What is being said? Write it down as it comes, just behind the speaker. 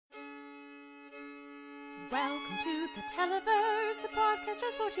Welcome to the Televerse, the podcast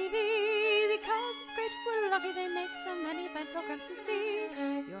just for TV. Because it's great, we're lucky they make so many fun programs to see.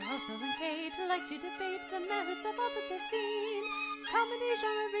 Your hosts Noel and Kate like to debate the merits of all that they've seen. Comedy,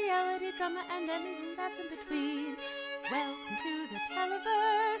 genre, reality, drama, and anything that's in between. Welcome to the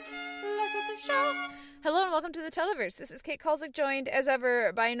Televerse. Let's get the show. Hello and welcome to the Televerse. This is Kate Kulzick, joined as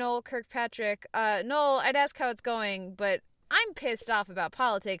ever by Noel Kirkpatrick. Noel, I'd ask how it's going, but I'm pissed off about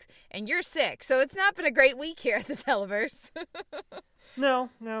politics, and you're sick, so it's not been a great week here at the Televerse. No,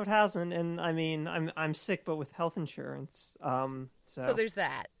 it hasn't. And I mean, I'm sick, but with health insurance. So there's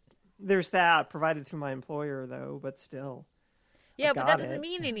that. There's that provided through my employer, though. But still, yeah, but that doesn't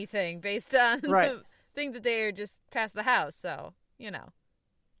mean anything based on right. the thing that they are just past the house. So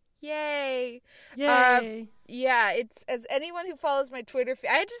yay. Yeah, it's, as anyone who follows my Twitter,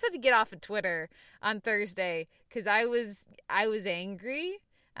 I just had to get off of Twitter on Thursday because I was angry,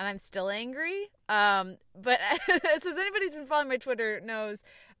 and I'm still angry. But so as anybody who's been following my Twitter knows,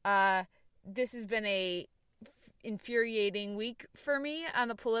 this has been a infuriating week for me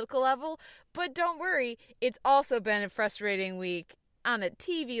on a political level. But don't worry, it's also been a frustrating week on a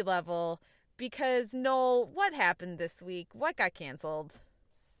TV level because, Noel, what happened this week? What got canceled?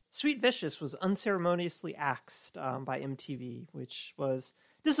 Sweet Vicious was unceremoniously axed by MTV, which was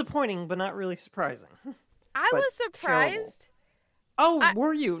disappointing, but not really surprising. I was surprised. Terrible. Oh,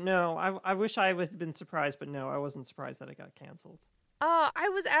 were you? No, I wish I had been surprised, but no, I wasn't surprised that it got canceled. I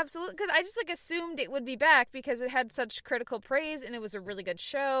was absolutely, because I just assumed it would be back because it had such critical praise and it was a really good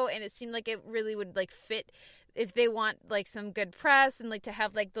show and it seemed like it really would fit if they want some good press and to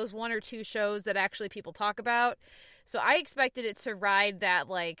have those one or two shows that actually people talk about. So I expected it to ride that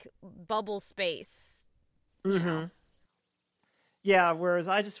bubble space. Mm-hmm. Yeah, whereas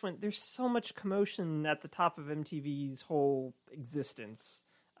I just went, there's so much commotion at the top of MTV's whole existence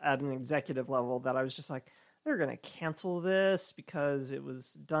at an executive level that I was just like, they're going to cancel this because it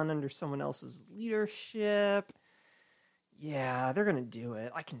was done under someone else's leadership. Yeah, they're going to do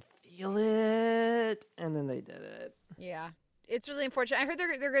it. I can feel it. And then they did it. Yeah. It's really unfortunate. I heard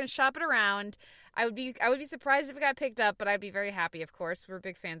they're going to shop it around. I would be surprised if it got picked up, but I'd be very happy, of course. We're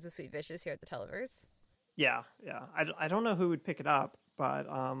big fans of Sweet Vicious here at the Televerse. Yeah. I don't know who would pick it up, but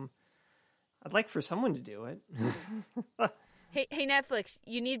I'd like for someone to do it. Hey Netflix,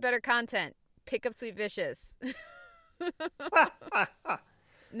 you need better content. Pick up Sweet Vicious.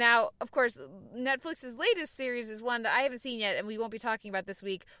 Now, of course, Netflix's latest series is one that I haven't seen yet, and we won't be talking about this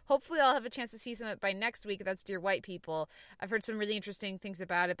week. Hopefully, I'll have a chance to see some of it by next week. That's Dear White People. I've heard some really interesting things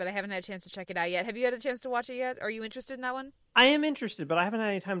about it, but I haven't had a chance to check it out yet. Have you had a chance to watch it yet? Are you interested in that one? I am interested, but I haven't had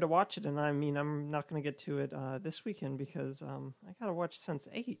any time to watch it, and I mean, I'm not going to get to it this weekend because I got to watch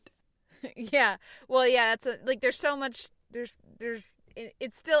Sense8. Yeah. Well, yeah, that's there's so much.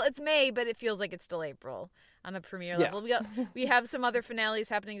 It's May, but it feels like it's still April on a premiere level. We have some other finales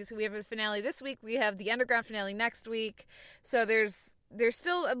happening this week. We have a finale this week. We have the Underground finale next week. So there's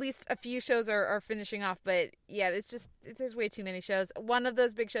still at least a few shows are finishing off, but yeah, there's way too many shows. One of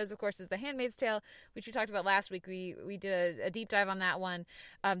those big shows, of course, is The Handmaid's Tale, which we talked about last week. We did a deep dive on that one.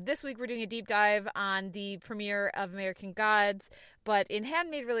 This week we're doing a deep dive on the premiere of American Gods, but in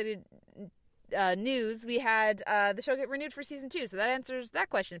Handmaid related news, we had the show get renewed for season 2, so that answers that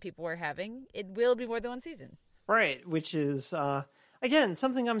question people were having. It will be more than one season, right? Which is again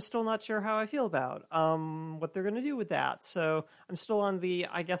something I'm still not sure how I feel about what they're going to do with that. So I'm still on the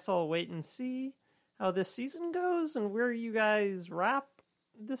I guess I'll wait and see how this season goes and where you guys wrap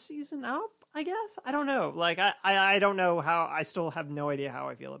the season up. I guess I don't know. I don't know how. I still have no idea how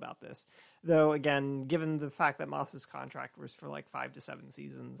I feel about this. Though, again, given the fact that Moss's contract was for 5 to 7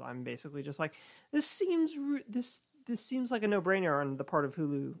 seasons, I'm basically just like, this seems like a no-brainer on the part of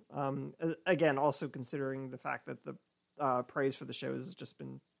Hulu. Again, also considering the fact that the praise for the show has just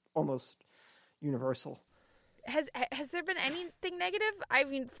been almost universal. Has there been anything negative? I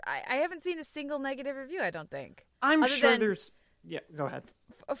mean, I haven't seen a single negative review, I don't think. I'm sure there's... Yeah, go ahead.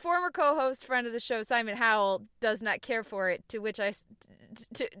 A former co-host, friend of the show, Simon Howell, does not care for it, to which and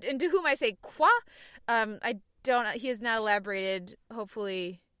to whom I say, quoi? He has not elaborated.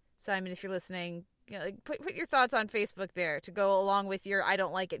 Hopefully, Simon, if you're listening, put your thoughts on Facebook there to go along with your I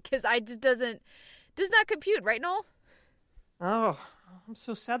don't like it, because does not compute, right, Noel? Oh, I'm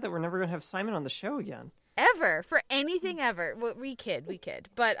so sad that we're never going to have Simon on the show again. Ever. For anything ever. Well, we kid.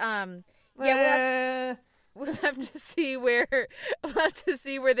 But, yeah, we'll have to see where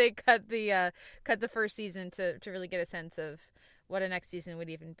they cut the first season to really get a sense of what a next season would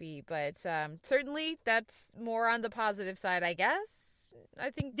even be. But certainly that's more on the positive side, I guess.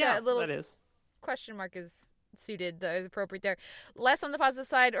 I think that little question mark is appropriate there. Less on the positive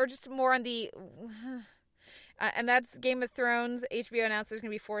side, or just more on the and that's Game of Thrones. HBO announced there's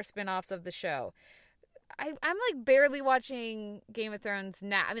going to be 4 spinoffs of the show. I'm like barely watching Game of Thrones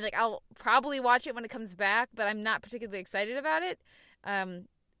now. I mean, like I'll probably watch it when it comes back, but I'm not particularly excited about it.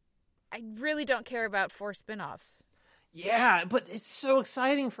 I really don't care about 4 spinoffs. Yeah, but it's so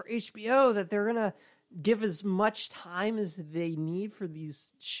exciting for HBO that they're gonna give as much time as they need for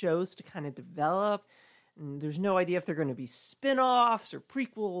these shows to kind of develop. And there's no idea if they're going to be spin-offs or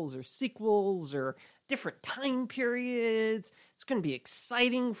prequels or sequels or different time periods. It's going to be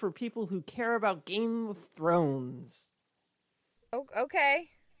exciting for people who care about Game of Thrones. Oh, okay.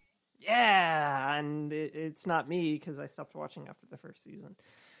 Yeah, and it's not me because I stopped watching after the first season.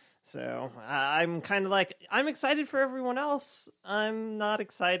 So I'm kind of like, I'm excited for everyone else. I'm not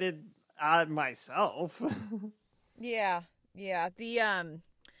excited myself. Yeah.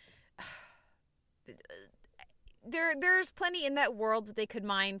 There's plenty in that world that they could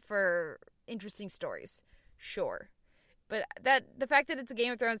mine for interesting stories, sure, but the fact that it's a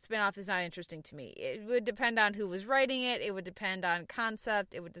Game of Thrones spinoff is not interesting to me. It would depend on who was writing it. It would depend on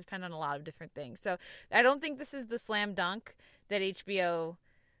concept. It would depend on a lot of different things. So I don't think this is the slam dunk that HBO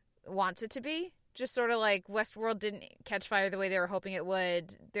wants it to be. Just sort of like Westworld didn't catch fire the way they were hoping it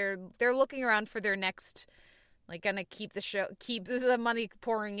would. They're looking around for their next, like, gonna keep the money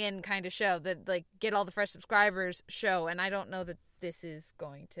pouring in kind of show that, like, get all the fresh subscribers show. And I don't know that this is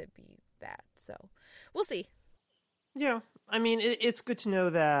going to be that. So we'll see. Yeah, I mean, it's good to know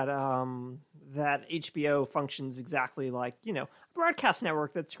that that HBO functions exactly like, you know, a broadcast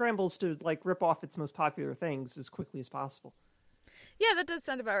network that scrambles to, like, rip off its most popular things as quickly as possible. Yeah, that does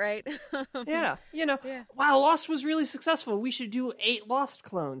sound about right. Yeah, you know, wow, Lost was really successful. We should do 8 Lost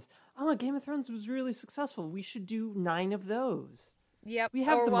clones. Oh, Game of Thrones was really successful. We should do 9 of those. Yep. We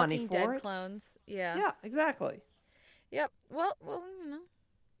have or the money Walking for Dead it. clones. Yeah. Yeah, exactly. Yep. Well, you know.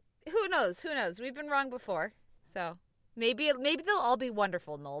 Who knows? We've been wrong before. So maybe they'll all be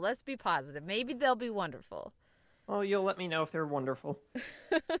wonderful, Noel. Let's be positive. Maybe they'll be wonderful. Oh, you'll let me know if they're wonderful.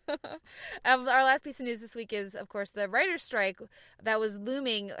 Our last piece of news this week is, of course, the writer's strike that was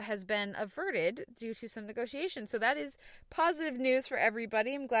looming has been averted due to some negotiations. So that is positive news for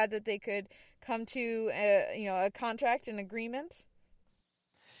everybody. I'm glad that they could come to a contract, an agreement.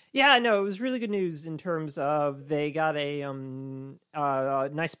 Yeah, no, it was really good news in terms of they got a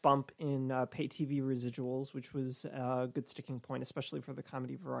nice bump in pay TV residuals, which was a good sticking point, especially for the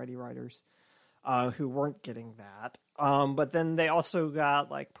comedy variety writers. Who weren't getting that. But then they also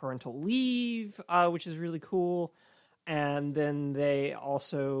got, like, parental leave, which is really cool. And then they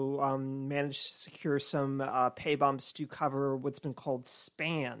also managed to secure some pay bumps to cover what's been called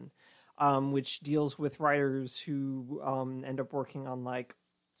SPAN, which deals with writers who end up working on, like,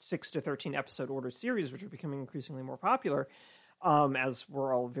 6 to 13 episode order series, which are becoming increasingly more popular. As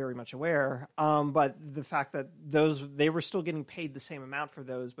we're all very much aware. But the fact that they were still getting paid the same amount for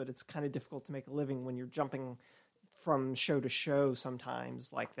those, but it's kind of difficult to make a living when you're jumping from show to show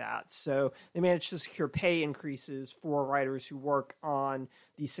sometimes like that. So they managed to secure pay increases for writers who work on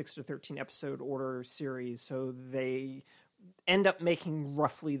the 6 to 13 episode order series. So they end up making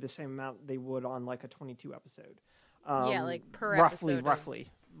roughly the same amount they would on, like, a 22 episode. Like per episode.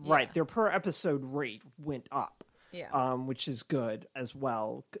 Roughly. Right. Their per episode rate went up. Yeah. Which is good as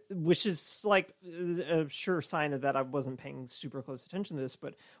well, which is, like, a sure sign of that I wasn't paying super close attention to this,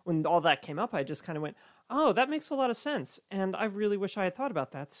 but when all that came up, I just kind of went, oh, that makes a lot of sense, and I really wish I had thought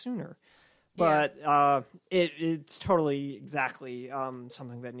about that sooner. But it's totally exactly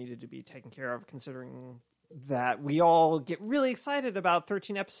something that needed to be taken care of, considering that we all get really excited about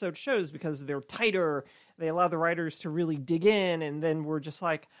 13-episode shows because they're tighter, they allow the writers to really dig in, and then we're just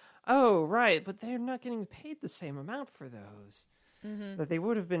like, oh, right, but they're not getting paid the same amount for those that they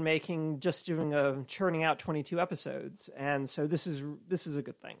would have been making just churning out 22 episodes. And so this is a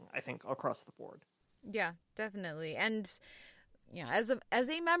good thing, I think, across the board. Yeah, definitely. And, you know, as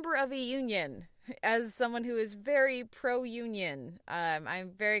a member of a union, as someone who is very pro-union,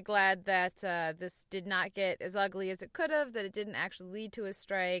 I'm very glad that this did not get as ugly as it could have, that it didn't actually lead to a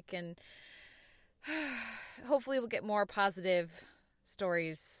strike, and hopefully we'll get more positive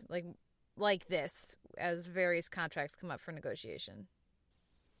stories like this as various contracts come up for negotiation.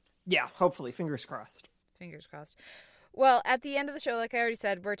 Yeah, hopefully. Fingers crossed. Fingers crossed. Well, at the end of the show, like I already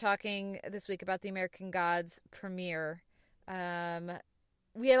said, we're talking this week about the American Gods premiere. We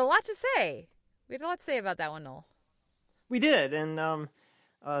had a lot to say. We had a lot to say about that one, Noel. We did, and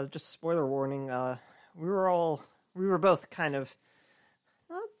just spoiler warning, we were both kind of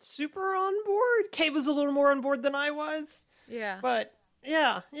not super on board. Kate was a little more on board than I was. Yeah. But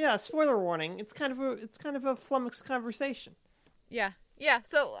yeah, spoiler warning. It's kind of a flummoxed conversation. Yeah. Yeah,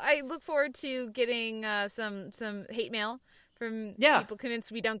 so I look forward to getting some hate mail from people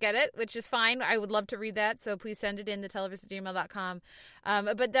convinced we don't get it, which is fine. I would love to read that, so please send it in to television@gmail.com.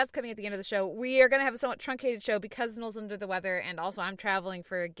 But that's coming at the end of the show. We are going to have a somewhat truncated show because Noel's under the weather, and also I'm traveling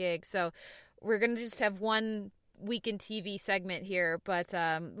for a gig, so we're going to just have one week in TV segment here, but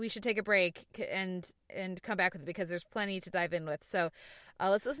we should take a break and come back with it because there's plenty to dive in with. So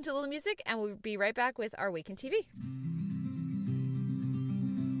let's listen to a little music, and we'll be right back with our week in TV.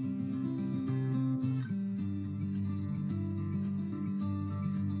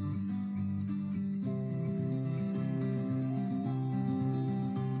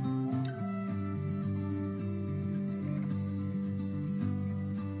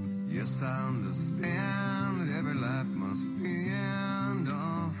 Yes, I understand that every life must end.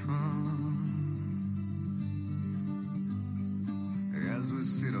 As we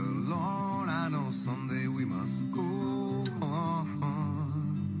sit alone, I know someday we must go on.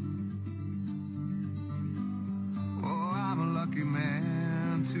 Oh, I'm a lucky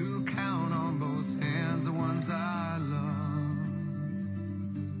man to count on both hands the ones I love.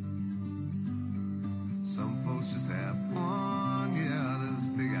 Some folks just have one, yeah, others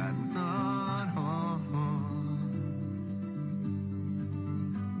they got none.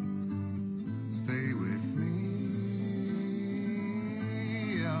 Stay with me,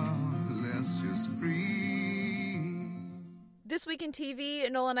 let's just breathe. This week in TV,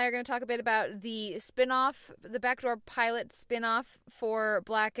 Noel and I are going to talk a bit about the spinoff, the backdoor pilot spinoff for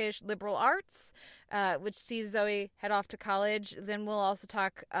Blackish Liberal Arts, which sees Zoe head off to college. Then we'll also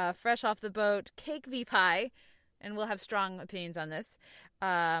talk fresh off the boat, Cake v. Pie, and we'll have strong opinions on this.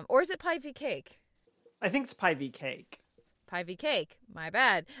 Or is it Pie v. Cake? I think it's Pie v. Cake. Pie v. Cake. My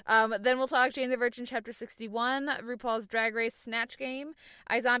bad. Then we'll talk Jane the Virgin, Chapter 61, RuPaul's Drag Race Snatch Game,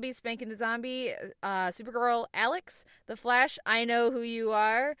 iZombie, Spanking the Zombie, Supergirl, Alex, The Flash, I Know Who You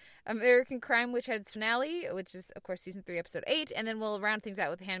Are, American Crime Witchhead's finale, which is, of course, Season 3, Episode 8, and then we'll round things out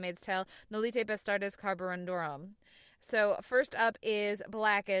with The Handmaid's Tale, Nolite Bastardes Carborundorum. So first up is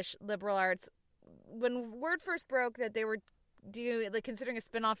Blackish Liberal Arts. When word first broke that they were considering a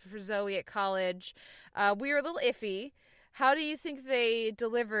spinoff for Zoe at college, we were a little iffy. How do you think they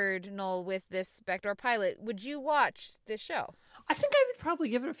delivered, Noel, with this backdoor pilot? Would you watch this show? I think I would probably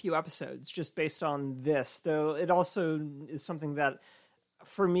give it a few episodes just based on this, though it also is something that,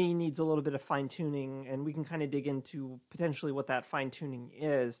 for me, needs a little bit of fine-tuning, and we can kind of dig into potentially what that fine-tuning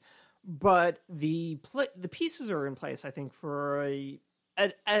is. But the pieces are in place, I think, for a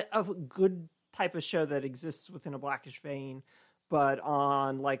good type of show that exists within a Blackish vein, but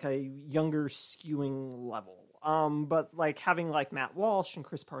on like a younger skewing level. But like having like Matt Walsh and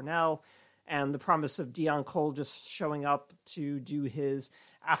Chris Parnell and the promise of Dion Cole just showing up to do his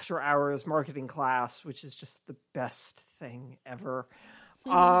after hours marketing class, which is just the best thing ever.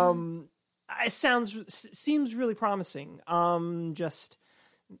 It seems really promising.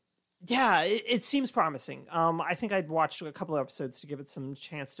 It seems promising. I think I'd watch a couple of episodes to give it some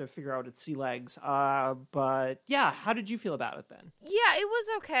chance to figure out its sea legs. But yeah, how did you feel about it then? Yeah, it was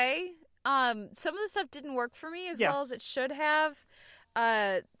okay. Some of the stuff didn't work for me as well as it should have.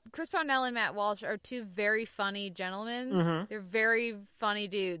 Chris Parnell and Matt Walsh are two very funny gentlemen. Mm-hmm. They're very funny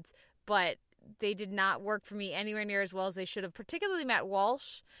dudes, but they did not work for me anywhere near as well as they should have, particularly Matt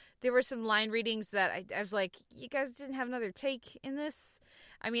Walsh. There were some line readings that I was like, you guys didn't have another take in this?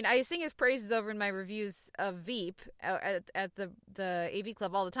 I mean, I sing his praises over in my reviews of Veep at the AV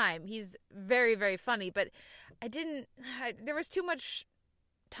Club all the time. He's very, very funny, but there was too much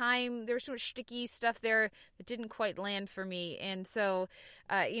time, there was too much sticky stuff there that didn't quite land for me. And so,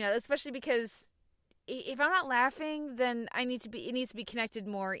 especially because if I'm not laughing, then it needs to be connected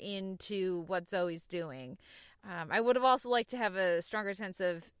more into what Zoe's doing. I would have also liked to have a stronger sense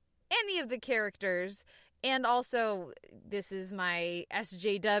of any of the characters. And also, this is my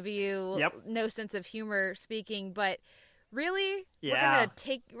SJW, no sense of humor speaking, but really,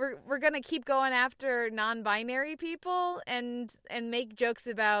 we're gonna keep going after non-binary people and make jokes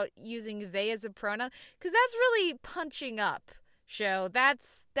about using they as a pronoun, because that's really punching up. Show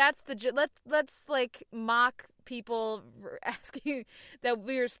let's like mock people asking that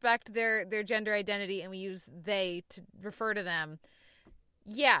we respect their gender identity and we use they to refer to them.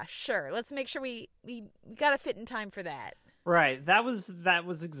 Yeah, sure. Let's make sure we got to fit in time for that. Right. That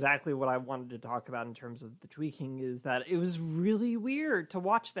was exactly what I wanted to talk about in terms of the tweaking, is that it was really weird to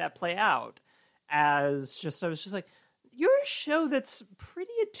watch that play out I was just like, you're a show that's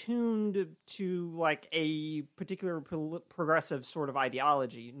pretty attuned to like a particular progressive sort of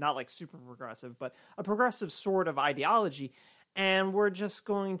ideology, not like super progressive, but a progressive sort of ideology. And we're just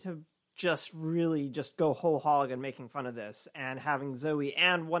going to just really just go whole hog and making fun of this, and having Zoe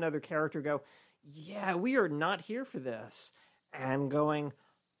and one other character go, yeah, we are not here for this, and going,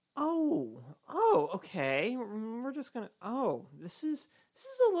 oh, okay, we're just gonna, this is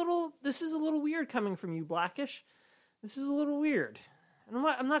a little weird coming from you, Blackish. This is a little weird, and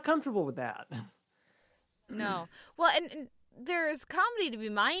I'm not comfortable with that. No, well, and there's comedy to be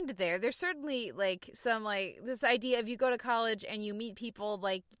mined there. There's certainly like some like this idea of you go to college and you meet people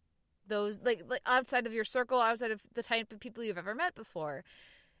like those like outside of your circle, outside of the type of people you've ever met before,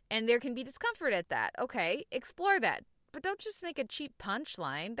 and there can be discomfort at that. Okay, explore that, but don't just make a cheap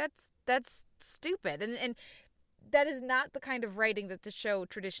punchline. That's stupid, and that is not the kind of writing that the show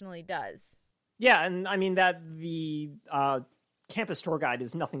traditionally does. Yeah, and I mean that the campus tour guide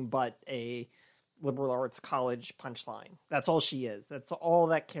is nothing but a liberal arts college punchline. That's all she is. That's all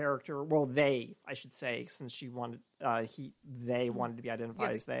that character. Well, they, I should say, since they wanted to be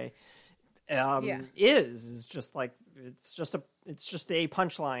identified as they. Is just like it's just a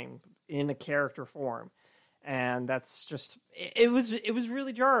punchline in a character form, and that's just it was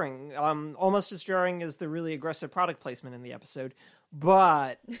really jarring. Almost as jarring as the really aggressive product placement in the episode,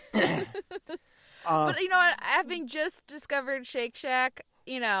 but. But you know what? Having just discovered Shake Shack,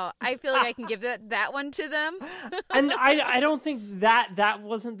 I feel like I can give that one to them. And I don't think that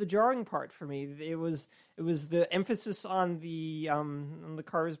wasn't the jarring part for me. It was the emphasis on the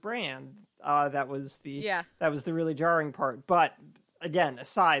Cars brand that was the really jarring part. But again,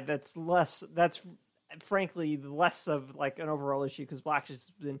 aside, that's frankly less of like an overall issue because Black has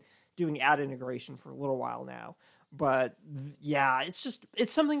been doing ad integration for a little while now. But yeah,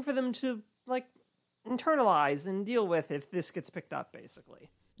 it's something for them to like internalize and deal with if this gets picked up,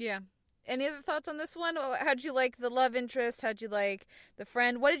 basically. Yeah. Any other thoughts on this one? How'd you like the love interest? How'd you like the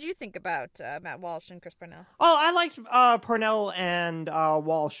friend? What did you think about Matt Walsh and Chris Parnell? Oh, I liked Parnell and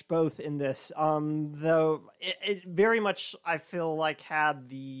Walsh both in this. Though it very much, I feel like, had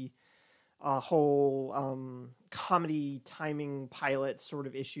the whole comedy timing pilot sort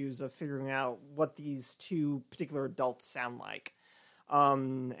of issues of figuring out what these two particular adults sound like.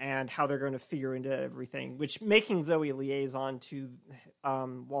 And how they're going to figure into everything, which making Zoe a liaison to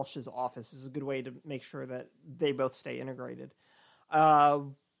Walsh's office is a good way to make sure that they both stay integrated.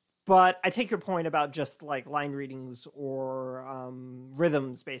 But I take your point about just like line readings or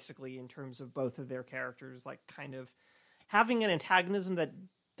rhythms, basically, in terms of both of their characters, like kind of having an antagonism that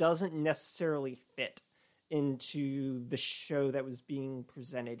doesn't necessarily fit into the show that was being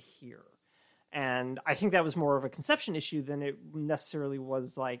presented here. And I think that was more of a conception issue than it necessarily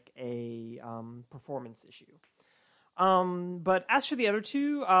was like a performance issue. But as for the other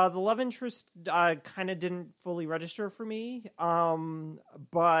two, the love interest kind of didn't fully register for me.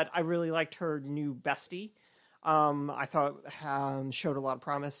 But I really liked her new bestie. I thought showed a lot of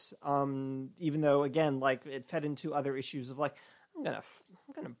promise. Even though, again, like it fed into other issues of like, I'm gonna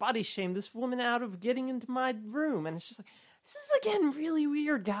body shame this woman out of getting into my room, and it's just like, this is again really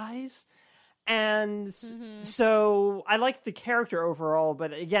weird, guys. And so I like the character overall,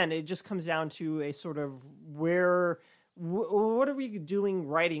 but again, it just comes down to a sort of what are we doing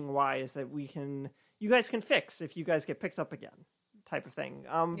writing wise that you guys can fix if you guys get picked up again type of thing.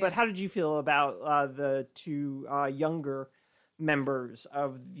 But how did you feel about the two younger members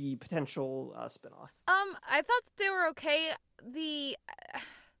of the potential spinoff? I thought they were okay. They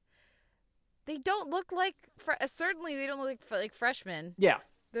don't look like, certainly they don't look like freshmen. Yeah.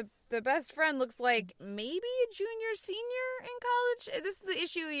 The best friend looks like maybe a junior, senior in college. This is the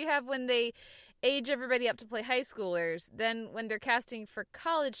issue you have when they age everybody up to play high schoolers. Then when they're casting for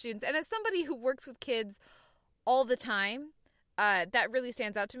college students, and as somebody who works with kids all the time, that really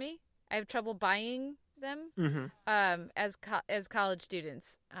stands out to me. I have trouble buying them as college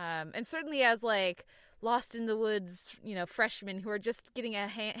students, and certainly as like lost in the woods, freshmen who are just getting a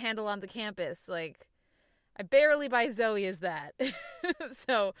handle on the campus, like. I barely buy Zoe as that.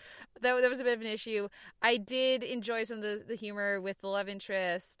 So that was a bit of an issue. I did enjoy some of the humor with the love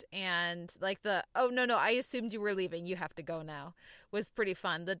interest and like oh no, I assumed you were leaving, you have to go now, was pretty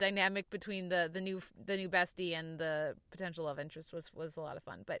fun. The dynamic between the new bestie and the potential love interest was a lot of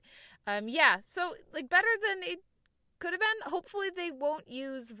fun. But so like better than it could have been. Hopefully they won't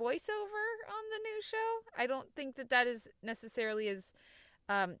use voiceover on the new show. I don't think that is necessarily is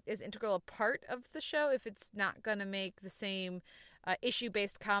integral a part of the show. If it's not going to make the same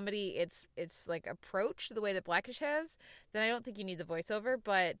issue-based comedy it's like approach the way that Blackish has, then I don't think you need the voiceover.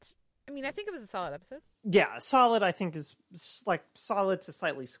 But I mean, I think it was a solid episode. Yeah, solid. I think is like solid to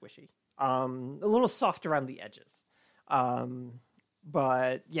slightly squishy. A little soft around the edges.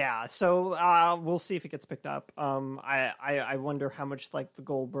 But yeah, so we'll see if it gets picked up. I wonder how much like the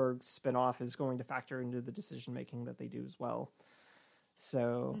Goldberg spinoff is going to factor into the decision making that they do as well.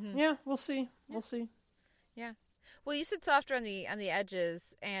 So yeah, we'll see. We'll see. Yeah. Well, you said softer on the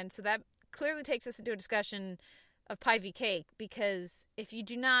edges, and so that clearly takes us into a discussion of pie v. cake, because if you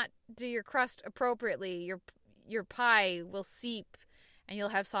do not do your crust appropriately, your pie will seep and you'll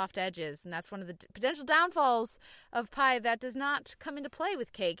have soft edges, and that's one of the potential downfalls of pie that does not come into play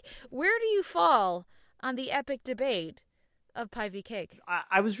with cake. Where do you fall on the epic debate of pie v. cake?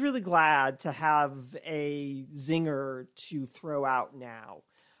 I was really glad to have a zinger to throw out now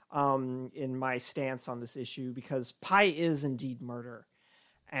in my stance on this issue, because pie is indeed murder.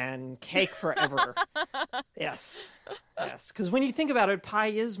 And cake forever. Yes. Because when you think about it, pie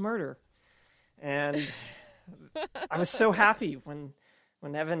is murder. And I was so happy when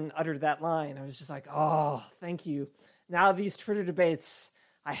Evan uttered that line. I was just like, oh, thank you. Now these Twitter debates,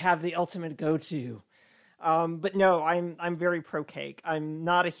 I have the ultimate go-to. But no, I'm very pro cake. I'm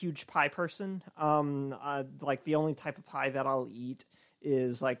not a huge pie person. Like the only type of pie that I'll eat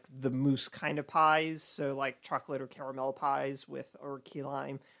is like the mousse kind of pies, so like chocolate or caramel pies or key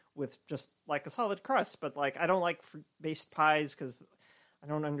lime with just like a solid crust. But like I don't like fruit-based pies because I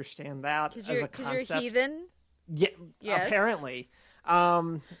don't understand that as a concept. Because you're a heathen? Yeah, yes. Apparently.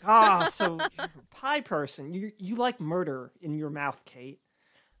 So you're a pie person. You like murder in your mouth, Kate.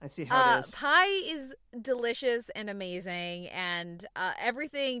 I see how it is. Pie is delicious and amazing, and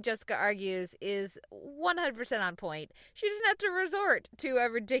everything Jessica argues is 100% on point. She doesn't have to resort to a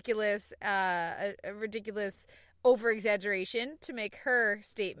ridiculous over-exaggeration to make her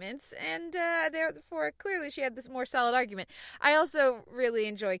statements, and therefore, clearly she had this more solid argument. I also really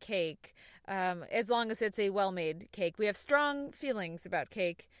enjoy cake, as long as it's a well-made cake. We have strong feelings about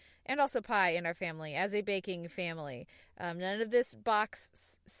cake and also pie in our family, as a baking family. None of this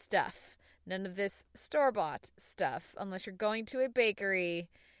box stuff. None of this store-bought stuff. Unless you're going to a bakery,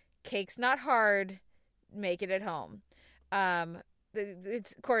 cake's not hard. Make it at home.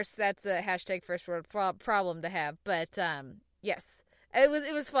 It's, of course, that's a hashtag first world problem to have. But yes,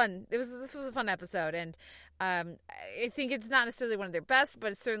 it was fun. This was a fun episode, and I think it's not necessarily one of their best,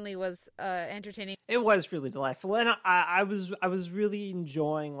 but it certainly was entertaining. It was really delightful, and I was really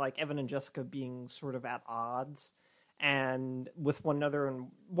enjoying like Evan and Jessica being sort of at odds and with one another, and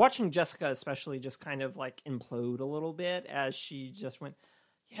watching Jessica especially just kind of like implode a little bit as she just went,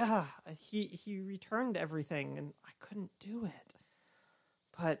 yeah, he returned everything and I couldn't do it,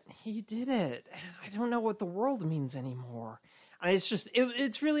 but he did it, and I don't know what the world means anymore. And it's just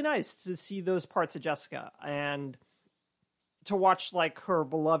it's really nice to see those parts of Jessica and to watch like her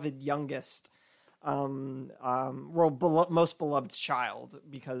beloved youngest, most beloved child,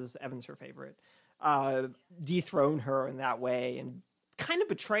 because Evan's her favorite, dethrone her in that way and kind of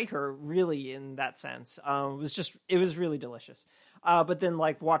betray her really in that sense. It was really delicious. But then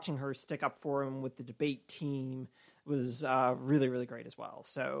like watching her stick up for him with the debate team was really, really great as well.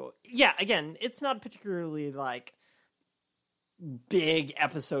 So yeah, again, it's not particularly like big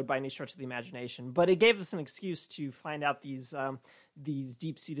episode by any stretch of the imagination, but it gave us an excuse to find out these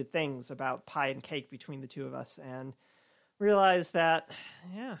deep-seated things about pie and cake between the two of us, and realize that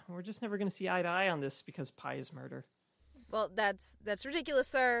we're just never going to see eye to eye on this because pie is murder. Well, that's ridiculous,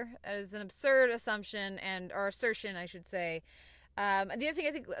 sir. That is an absurd assumption, or assertion, I should say. And the other thing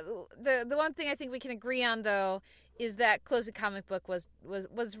I think, the one thing I think we can agree on, though, is that closing comic book was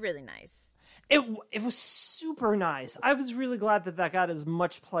really nice. It was super nice. I was really glad that got as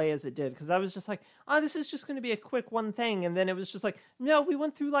much play as it did, because I was just like, this is just going to be a quick one thing. And then it was just like, no, we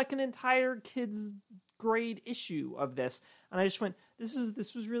went through like an entire kids grade issue of this. And I just went, this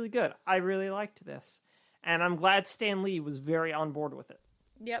was really good. I really liked this. And I'm glad Stan Lee was very on board with it.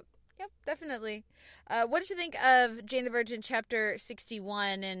 Yep, definitely. What did you think of Jane the Virgin chapter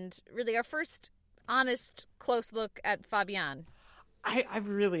 61, and really our first honest close look at Fabian? I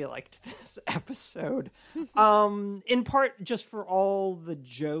really liked this episode, in part just for all the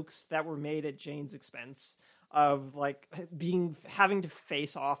jokes that were made at Jane's expense of like having to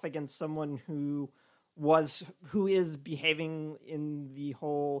face off against someone who is behaving in the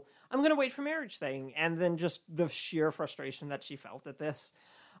whole I'm going to wait for marriage thing, and then just the sheer frustration that she felt at this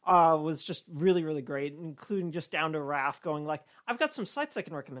was just really, really great, including just down to Raph going like, I've got some sites I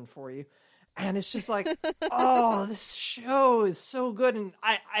can recommend for you. And it's just like, oh, this show is so good. And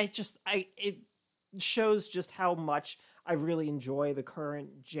it shows just how much I really enjoy the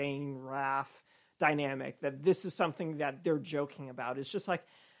current Jane Raph dynamic, that this is something that they're joking about. It's just like,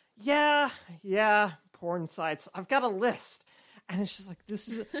 yeah, porn sites. I've got a list. And it's just like,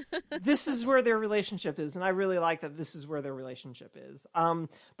 this is where their relationship is. And I really like that this is where their relationship is.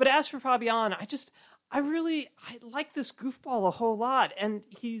 But as for Fabian, I like this goofball a whole lot. And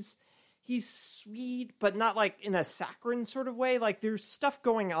he's sweet, but not like in a saccharine sort of way. Like there's stuff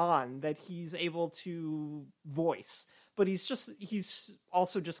going on that he's able to voice, but he's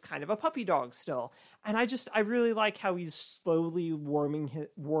also just kind of a puppy dog still. And I really like how he's slowly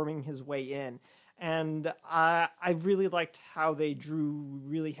warming his way in. And I really liked how they drew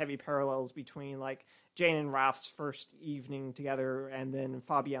really heavy parallels between like Jane and Ralph's first evening together, and then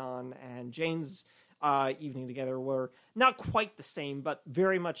Fabian and Jane's evening together were not quite the same, but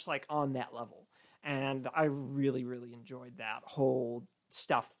very much like on that level. And I really, really enjoyed that whole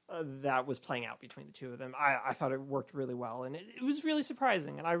stuff that was playing out between the two of them. I thought it worked really well, and it was really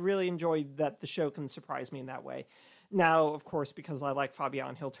surprising. And I really enjoyed that the show can surprise me in that way. Now, of course, because I like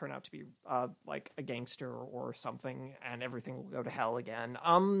Fabian, he'll turn out to be like a gangster or something, and everything will go to hell again.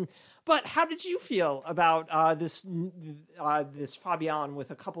 But how did you feel about this Fabian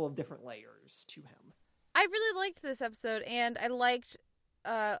with a couple of different layers to him? I really liked this episode, and I liked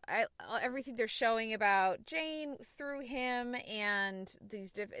everything they're showing about Jane through him, and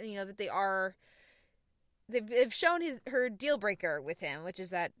these different, that they've shown her deal breaker with him, which is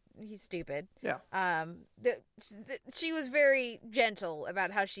that he's stupid. Yeah. She was very gentle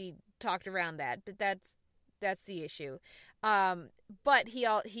about how she talked around that, but that's the issue. But he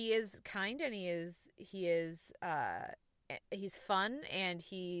is kind, and he's fun, and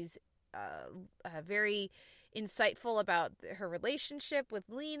he's very insightful about her relationship with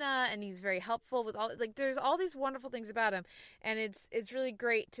Lena, and he's very helpful with there's all these wonderful things about him, and it's really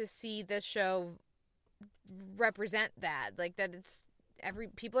great to see this show represent that, like that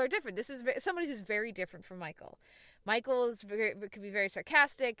people are different. This is somebody who's very different from Michael. Michael could be very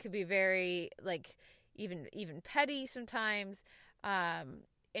sarcastic, could be very like even petty sometimes, and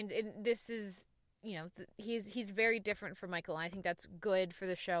this is he's very different from Michael, and I think that's good for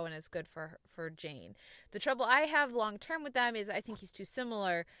the show, and it's good for Jane. The trouble I have long term with them is I think he's too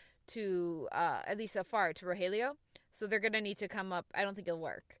similar to at least so far to Rogelio, so they're gonna need to come up. I don't think it'll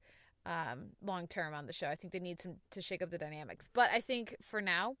work long term on the show. I think they need to shake up the dynamics, but I think for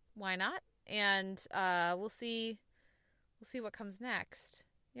now, why not? And we'll see what comes next.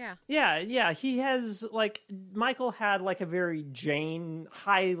 Yeah. He has Michael had like a very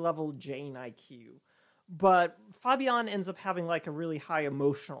high level Jane IQ, but Fabian ends up having like a really high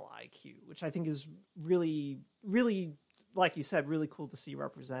emotional IQ, which I think is really, really, like you said, really cool to see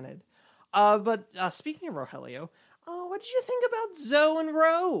represented. But speaking of Rogelio, what did you think about Zoe and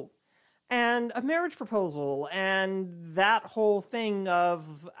Ro? And a marriage proposal, and that whole thing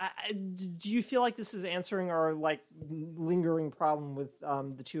of, do you feel like this is answering our like lingering problem with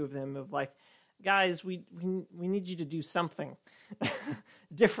the two of them of like, guys, we need you to do something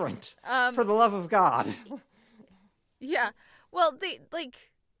different for the love of God. Yeah, well,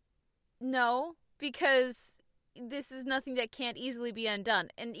 no, because this is nothing that can't easily be undone,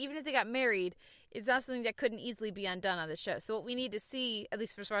 and even if they got married, it's not something that couldn't easily be undone on the show. So what we need to see, at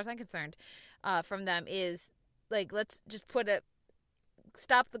least as far as I'm concerned, from them is, like, let's just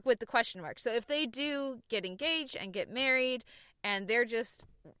stop with the question mark. So if they do get engaged and get married, and they're just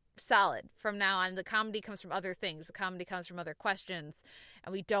solid from now on, the comedy comes from other things. The comedy comes from other questions,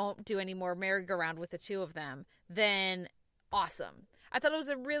 and we don't do any more merry-go-round with the two of them, then awesome. I thought it was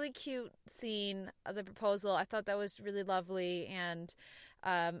a really cute scene of the proposal. I thought that was really lovely, and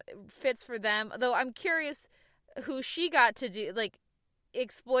fits for them. Though I'm curious who she got to do, like,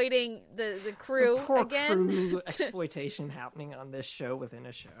 exploiting the crew the poor again. Crew exploitation happening on this show within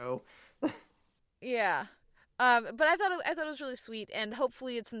a show. Yeah. But I thought it was really sweet, and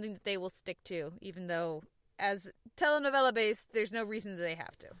hopefully it's something that they will stick to, even though as telenovela based, there's no reason that they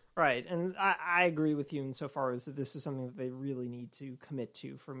have to. Right, and I agree with you insofar as that this is something that they really need to commit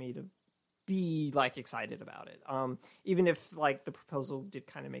to for me to be like excited about it. Even if like the proposal did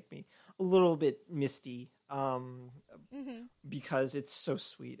kind of make me a little bit misty, because it's so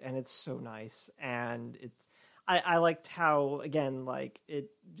sweet and it's so nice, and it's. I liked how, again, like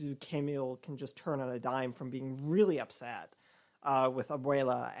Camille can just turn on a dime from being really upset with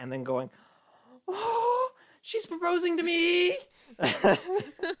Abuela and then going, "Oh, she's proposing to me." Yeah,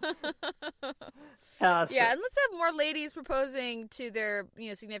 and let's have more ladies proposing to their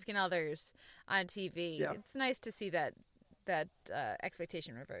significant others on TV. Yeah. It's nice to see that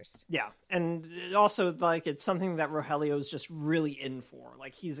expectation reversed. Yeah, and also like it's something that Rogelio's just really in for.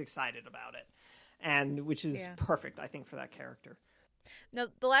 Like he's excited about it. And which is perfect, I think, for that character. Now,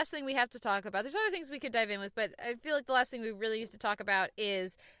 the last thing we have to talk about, there's other things we could dive in with, but I feel like the last thing we really need to talk about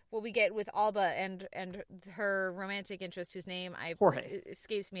is what we get with Alba and her romantic interest, whose name Jorge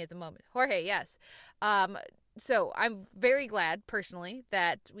escapes me at the moment. Jorge, yes. So I'm very glad, personally,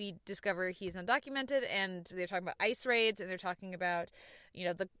 that we discover he's undocumented, and they're talking about ICE raids, and they're talking about,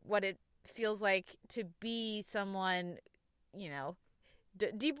 what it feels like to be someone,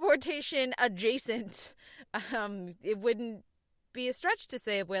 deportation adjacent. It wouldn't be a stretch to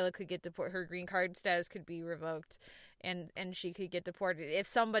say Abuela could get deported, her green card status could be revoked, and she could get deported if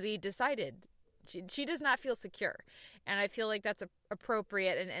somebody decided. She does not feel secure, and I feel like that's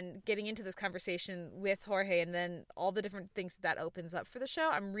appropriate, and getting into this conversation with Jorge and then all the different things that opens up for the show,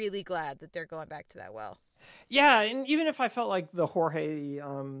 I'm really glad that they're going back to that well. Yeah, and even if I felt like the Jorge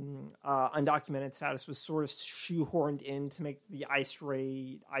undocumented status was sort of shoehorned in to make the ICE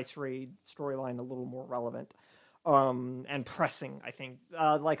raid storyline a little more relevant and pressing, I think,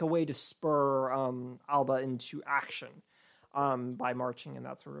 like a way to spur Alba into action by marching and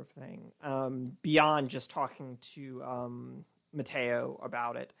that sort of thing, beyond just talking to Mateo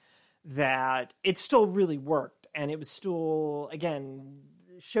about it, that it still really worked, and it was still, again,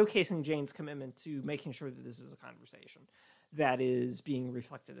 showcasing Jane's commitment to making sure that this is a conversation that is being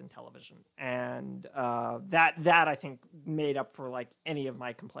reflected in television. And that I think made up for like any of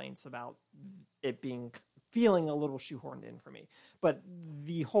my complaints about it feeling a little shoehorned in for me. But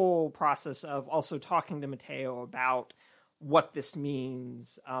the whole process of also talking to Mateo about what this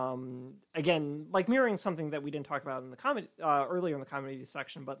means, again, like mirroring something that we didn't talk about in the comedy earlier in the comedy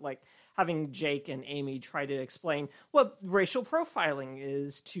section, but like having Jake and Amy try to explain what racial profiling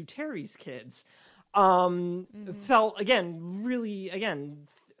is to Terry's kids, felt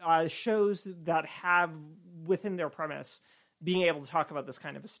shows that have within their premise being able to talk about this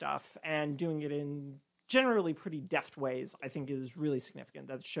kind of stuff and doing it in generally pretty deft ways, I think is really significant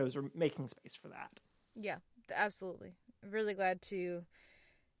that shows are making space for that. Yeah, absolutely. I'm really glad to,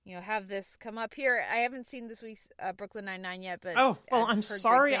 have this come up here. I haven't seen this week's Brooklyn Nine-Nine yet, but I'm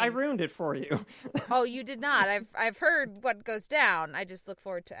sorry I ruined it for you. Oh, you did not. I've heard what goes down. I just look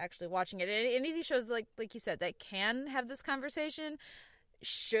forward to actually watching it. And any of these shows, like you said, that can have this conversation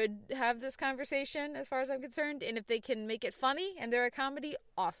should have this conversation, as far as I'm concerned. And if they can make it funny and they're a comedy,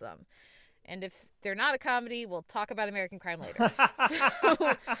 awesome. And if they're not a comedy, we'll talk about American Crime later.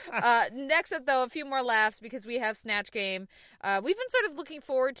 So, next up, though, a few more laughs because we have Snatch Game. We've been sort of looking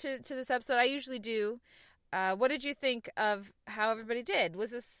forward to this episode. I usually do. What did you think of how everybody did?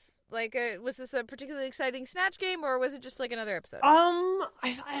 Was this a particularly exciting Snatch Game, or was it just like another episode?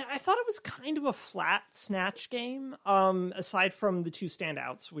 I thought it was kind of a flat Snatch Game. Aside from the two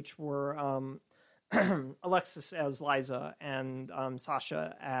standouts, which were Alexis as Liza and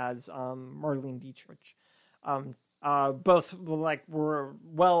Sasha as Marlene Dietrich. Both were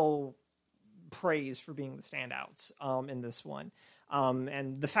well praised for being the standouts in this one.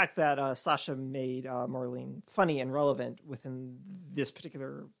 And the fact that Sasha made Marlene funny and relevant within this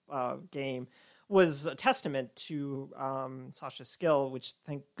particular game was a testament to Sasha's skill, which,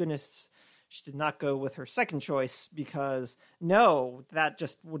 thank goodness, she did not go with her second choice, because that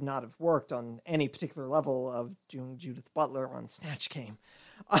just would not have worked on any particular level of doing Judith Butler on Snatch Game.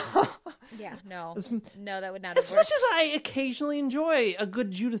 Yeah, no, that would not have worked. As much as I occasionally enjoy a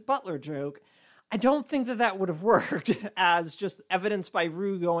good Judith Butler joke, I don't think that would have worked as just evidenced by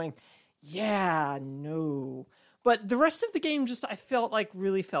Rue going, yeah, no. But the rest of the game I felt like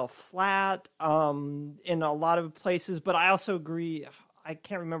really fell flat in a lot of places. But I also agree, I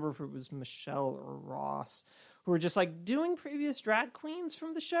can't remember if it was Michelle or Ross who were just like doing previous drag queens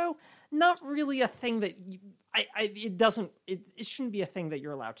from the show. Not really a thing that it shouldn't be a thing that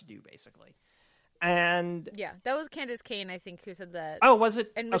you're allowed to do, basically. And yeah, that was Candace Kane, I think, who said that. Oh, was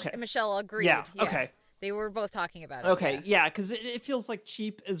it? And okay. Michelle agreed. Yeah. Okay. They were both talking about it. Okay. Yeah, because it feels like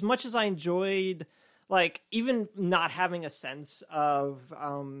cheap. As much as I enjoyed, like, even not having a sense of,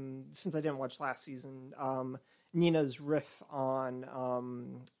 since I didn't watch last season, Nina's riff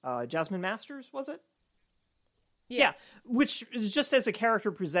on Jasmine Masters, was it? Yeah, which is just as a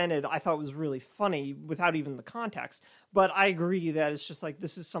character presented, I thought was really funny without even the context. But I agree that it's just like,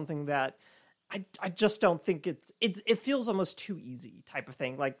 this is something that I just don't think it feels almost too easy type of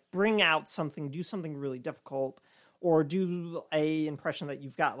thing. Like, bring out something, do something really difficult, or do a impression that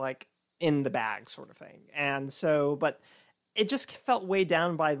you've got like in the bag sort of thing. And so, but it just felt weighed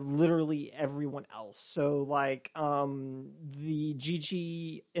down by literally everyone else. So like, the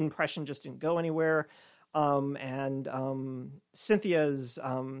Gigi impression just didn't go anywhere. And Cynthia's,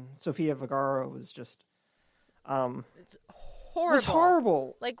 Sofia Vergara was just, it's horrible. It was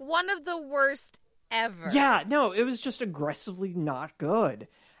horrible. Like one of the worst ever. Yeah, no, it was just aggressively not good.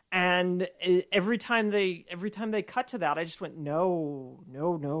 And every time they cut to that, I just went, no.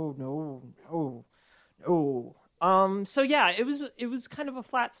 So yeah, it was kind of a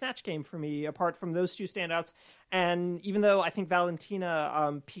flat Snatch game for me, apart from those two standouts. And even though I think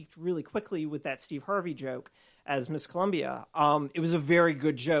Valentina peaked really quickly with that Steve Harvey joke as Miss Columbia, it was a very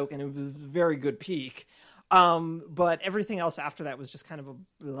good joke and it was a very good peak. But everything else after that was just kind of a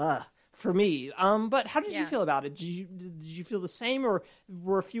blah for me. But how did you feel about it? Did you feel the same, or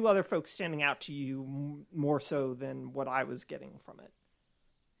were a few other folks standing out to you more so than what I was getting from it?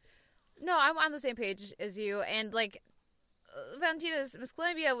 No, I'm on the same page as you, and like Valentina's Miss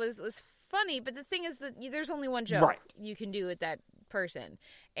Columbia was funny, but the thing is that there's only one joke you can do with that person,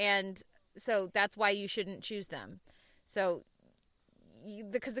 and so that's why you shouldn't choose them. So,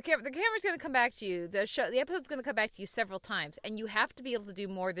 because the camera's going to come back to you, the episode's going to come back to you several times, and you have to be able to do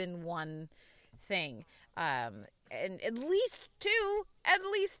more than one thing. And at least two.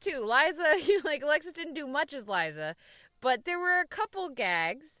 Liza, like Alexis didn't do much as Liza, but there were a couple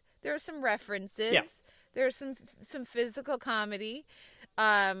gags. There were some references. Yeah. There was some physical comedy.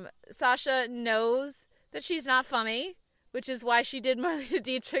 Sasha knows that she's not funny, which is why she did Marlene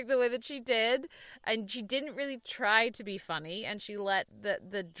Dietrich the way that she did. And she didn't really try to be funny, and she let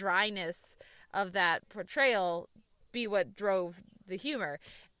the dryness of that portrayal be what drove the humor.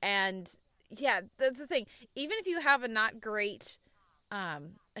 And yeah, that's the thing. Even if you have a not great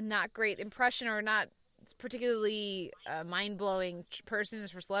impression or not particularly mind-blowing person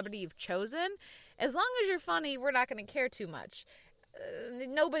for celebrity you've chosen, as long as you're funny, we're not going to care too much.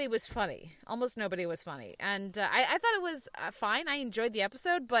 Nobody was funny. Almost nobody was funny. And I thought it was fine. I enjoyed the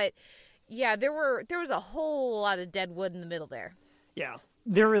episode, but yeah, there was a whole lot of dead wood in the middle there. Yeah,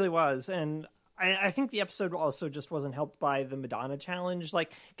 there really was. And I think the episode also just wasn't helped by the Madonna challenge.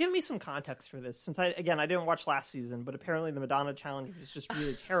 Like, give me some context for this, since I didn't watch last season, but apparently the Madonna challenge was just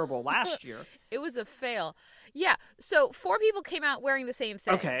really terrible last year. It was a fail. Yeah, so 4 people came out wearing the same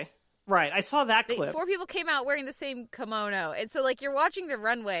thing. Okay, right. I saw that clip. 4 people came out wearing the same kimono. And so, like, you're watching the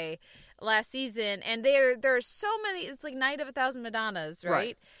runway last season, and there are so many, it's like Night of 1,000 Madonnas,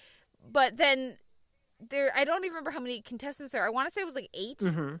 right? But then I don't even remember how many contestants there are. I want to say it was like 8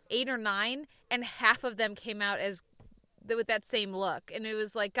 or 9, and half of them came out with that same look. And it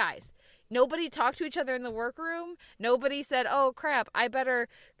was like, guys, nobody talked to each other in the workroom. Nobody said, oh, crap, I better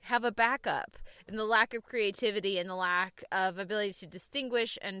have a backup. And the lack of creativity and the lack of ability to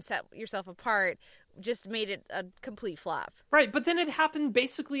distinguish and set yourself apart just made it a complete flop. Right, but then it happened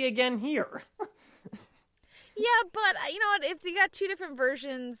basically again here. Yeah, but you know what? If you got 2 different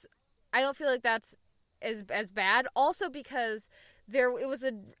versions, I don't feel like that's as bad. Also because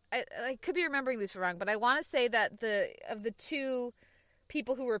I could be remembering this wrong, but I want to say that of the 2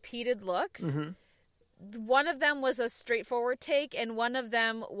 people who repeated looks, one of them was a straightforward take, and one of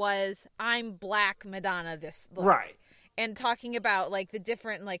them was, I'm Black Madonna this look. Right. And talking about like the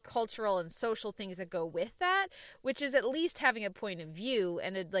different like cultural and social things that go with that, which is at least having a point of view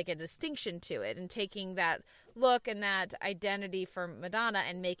and a distinction to it, and taking that look and that identity for Madonna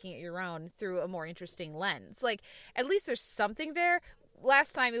and making it your own through a more interesting lens. Like, at least there's something there.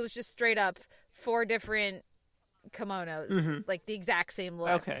 Last time it was just straight up 4 different kimonos, like the exact same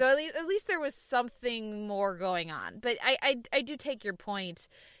look. Okay. So at least there was something more going on. But I do take your point.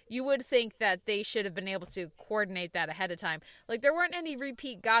 You would think that they should have been able to coordinate that ahead of time. Like, there weren't any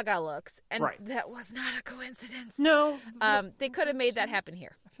repeat Gaga looks, and that was not a coincidence. No. They could have made that happen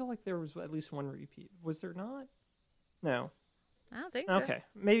here. I feel like there was at least one repeat. Was there not? No. I don't think so. Okay.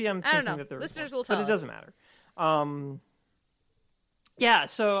 Maybe I'm thinking that there was Listeners one, will tell us. but it doesn't matter. Yeah,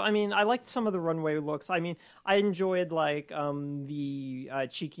 so, I mean, I liked some of the runway looks. I mean, I enjoyed, like, the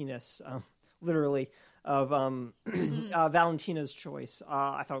cheekiness, literally, of Valentina's choice.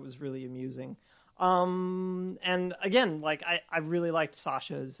 I thought it was really amusing. And, again, like, I really liked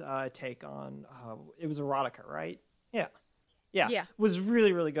Sasha's take on, it was erotica, right? Yeah. It was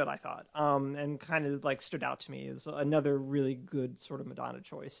really, really good, I thought. And kind of, like, stood out to me as another really good sort of Madonna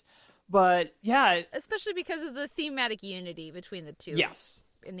choice. But, yeah. Especially because of the thematic unity between the 2. Yes.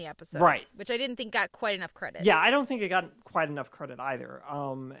 In the episode. Right. Which I didn't think got quite enough credit. Yeah, I don't think it got quite enough credit either.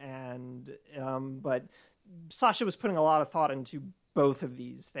 But Sasha was putting a lot of thought into both of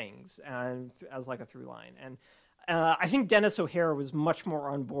these things and as like a through line. And I think Dennis O'Hare was much more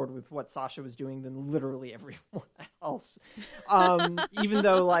on board with what Sasha was doing than literally everyone else. Even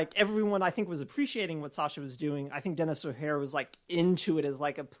though like everyone I think was appreciating what Sasha was doing, I think Dennis O'Hare was like into it as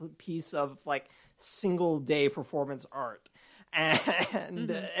like a piece of like single day performance art. And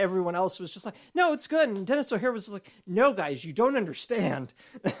everyone else was just like, no, it's good. And Dennis O'Hare was like, no, guys, you don't understand.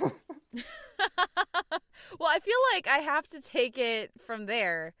 Well, I feel like I have to take it from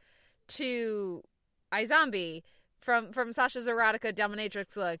there to iZombie, from Sasha's erotica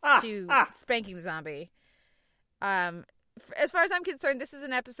dominatrix look to spanking the zombie. As far as I'm concerned, this is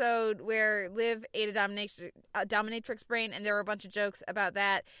an episode where Liv ate a dominatrix brain, and there were a bunch of jokes about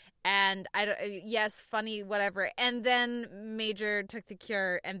that. And yes, funny, whatever. And then Major took the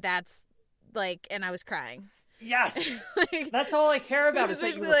cure, and that's like, and I was crying. Yes, that's all I care about is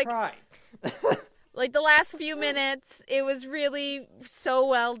that you were crying. Like the last few minutes, it was really so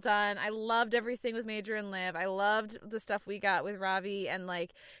well done. I loved everything with Major and Liv. I loved the stuff we got with Ravi, and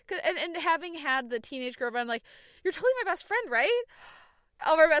like, and having had the teenage girlfriend, like, you're totally my best friend, right?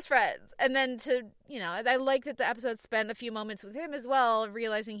 All of our best friends. And then to, I like that the episode spent a few moments with him as well,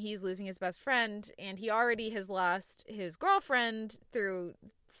 realizing he's losing his best friend, and he already has lost his girlfriend through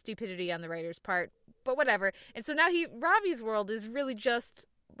stupidity on the writer's part, but whatever. And so now Ravi's world is really just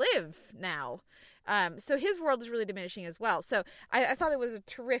Liv now. So his world is really diminishing as well. So I thought it was a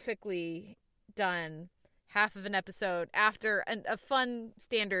terrifically done half of an episode after a fun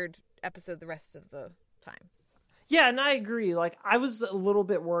standard episode the rest of the time. Yeah, and I agree. Like, I was a little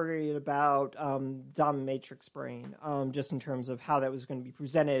bit worried about Dominatrix Brain, just in terms of how that was going to be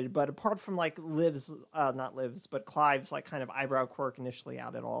presented. But apart from like not Liv's, but Clive's like kind of eyebrow quirk initially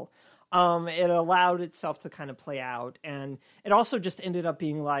out at all, it allowed itself to kind of play out, and it also just ended up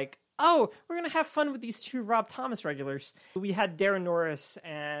being like, oh, we're going to have fun with these two Rob Thomas regulars. We had Darren Norris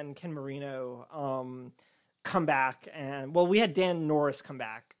and Ken Marino come back. And, well, we had Dan Norris come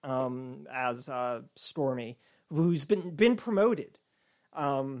back as Stormy, who's been promoted.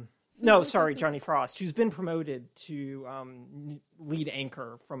 No, sorry, Johnny Frost, who's been promoted to lead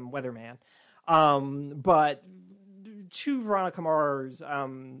anchor from Weatherman. But two Veronica Mars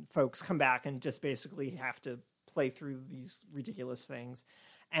folks come back and just basically have to play through these ridiculous things.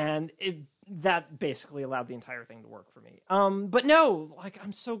 And that basically allowed the entire thing to work for me. But no, like,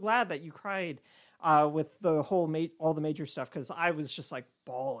 I'm so glad that you cried with the whole all the Major stuff, because I was just like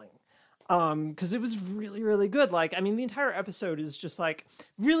bawling. Because it was really, really good. Like, I mean, the entire episode is just like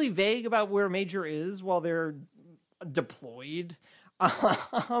really vague about where Major is while they're deployed.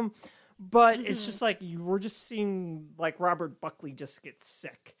 But it's just like we're just seeing like Robert Buckley just get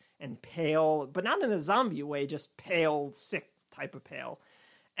sick and pale, but not in a zombie way, just pale, sick type of pale.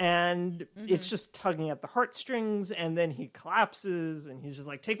 And it's just tugging at the heartstrings, and then he collapses, and he's just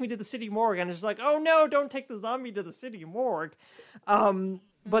like, take me to the city morgue. And it's like, oh no, don't take the zombie to the city morgue.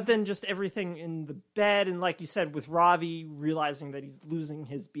 But then just everything in the bed, and like you said, with Ravi realizing that he's losing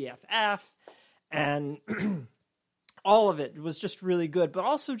his BFF, and all of it was just really good. But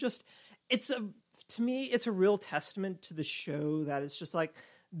also just, to me, it's a real testament to the show that it's just like,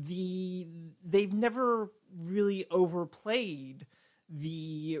 they've never really overplayed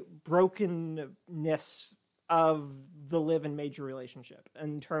the brokenness of the Liv and Major relationship,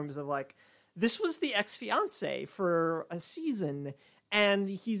 in terms of like, this was the ex-fiance for a season, and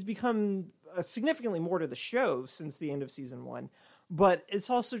he's become significantly more to the show since the end of season 1. But it's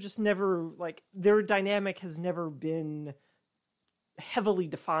also just never, like, their dynamic has never been heavily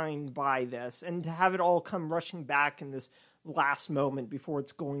defined by this, and to have it all come rushing back in this last moment before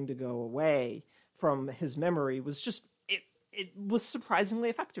it's going to go away from his memory was just, it was surprisingly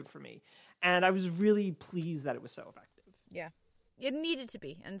effective for me. And I was really pleased that it was so effective. Yeah. It needed to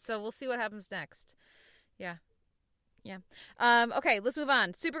be. And so we'll see what happens next. Yeah. Yeah. Okay, let's move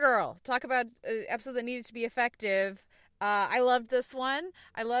on. Supergirl. Talk about an episode that needed to be effective. I loved this one.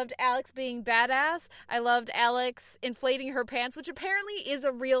 I loved Alex being badass. I loved Alex inflating her pants, which apparently is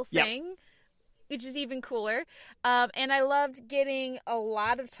a real thing. Yep. Which is even cooler. And I loved getting a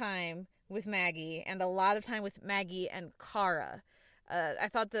lot of time with Maggie, and a lot of time with Maggie and Kara. I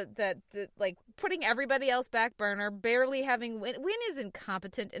thought that like putting everybody else back burner, barely having Win is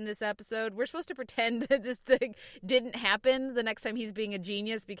incompetent in this episode. We're supposed to pretend that this thing didn't happen the next time he's being a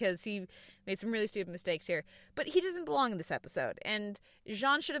genius because he made some really stupid mistakes here. But he doesn't belong in this episode. And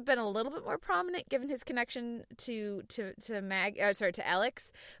Jean should have been a little bit more prominent given his connection to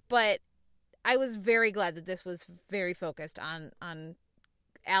Alex. But I was very glad that this was very focused on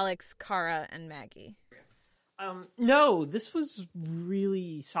Alex, Kara, and Maggie. No, this was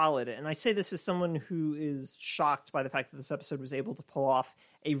really solid. And I say this as someone who is shocked by the fact that this episode was able to pull off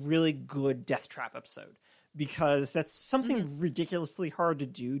a really good Death Trap episode, because that's something ridiculously hard to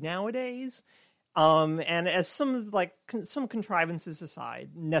do nowadays. And as some contrivances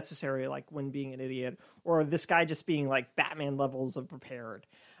aside, necessary, like when being an idiot, or this guy just being like Batman levels of prepared.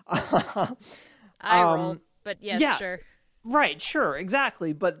 I rolled, but yes, yeah. Sure. Right, sure,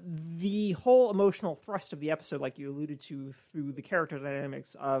 exactly. But the whole emotional thrust of the episode, like you alluded to, through the character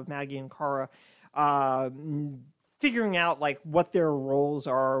dynamics of Maggie and Kara, figuring out like what their roles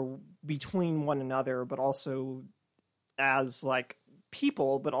are between one another, but also as like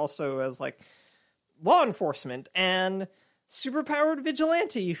people, but also as like law enforcement and superpowered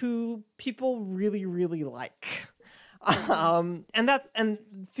vigilante who people really, really like. And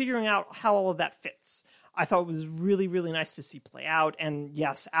figuring out how all of that fits, I thought was really, really nice to see play out. And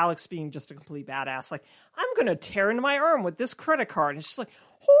yes, Alex being just a complete badass, like, I'm going to tear into my arm with this credit card. And it's just like,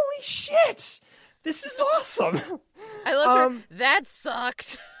 holy shit, this is awesome. I love her. That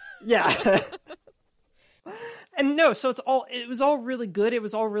sucked. Yeah. And no, so it was all really good. It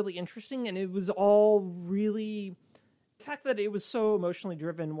was all really interesting. And it was all really, the fact that it was so emotionally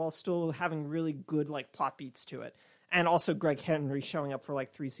driven while still having really good like plot beats to it. And also Greg Henry showing up for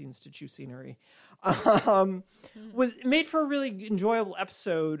like 3 scenes to chew scenery. Was made for a really enjoyable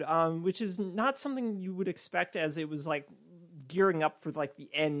episode, which is not something you would expect, as it was like gearing up for like the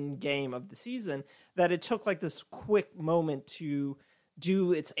end game of the season, that it took like this quick moment to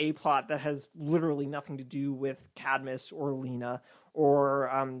do its A plot that has literally nothing to do with Cadmus or Lena or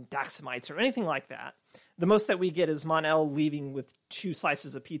Daxamites or anything like that. The most that we get is Mon-El leaving with 2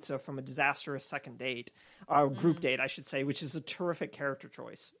 slices of pizza from a disastrous second date, group date, I should say, which is a terrific character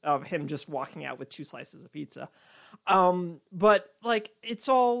choice of him just walking out with 2 slices of pizza. But like, it's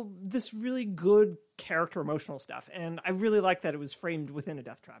all this really good character emotional stuff. And I really like that it was framed within a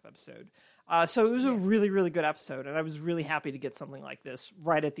Death Trap episode. So it was a really, really good episode. And I was really happy to get something like this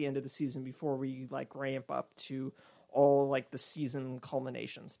right at the end of the season before we like ramp up to all like the season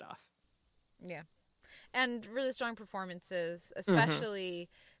culmination stuff. Yeah. And really strong performances, especially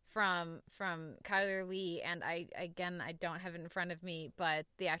from Kyler Lee, and I don't have it in front of me, but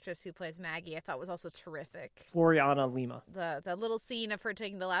the actress who plays Maggie, I thought was also terrific. Floriana Lima. The little scene of her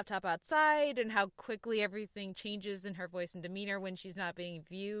taking the laptop outside and how quickly everything changes in her voice and demeanor when she's not being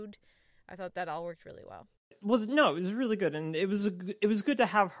viewed. I thought that all worked really well. It was really good, and it was good to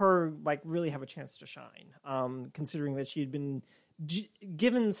have her like really have a chance to shine. Considering that she had been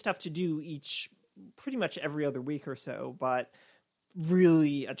given stuff to do pretty much every other week or so, but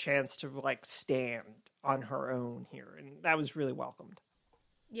really a chance to like stand on her own here, and that was really welcomed.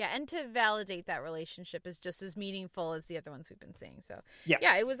 Yeah, and to validate that relationship is just as meaningful as the other ones we've been seeing. So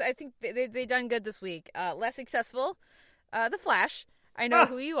yeah, it was. I think they done good this week. Less successful, The Flash. I know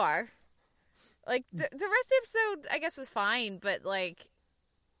who you are. Like the rest of the episode, I guess, was fine, but like,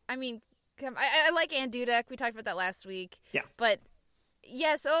 I mean, I like Ann Dudek. We talked about that last week. Yeah, but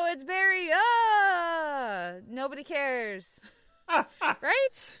yes, it's Barry. Nobody cares.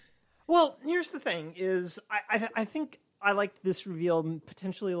 Right? Well, here's the thing: is I think I liked this reveal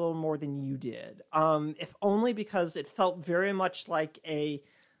potentially a little more than you did. If only because it felt very much like a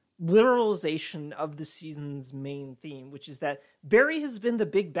literalization of the season's main theme, which is that Barry has been the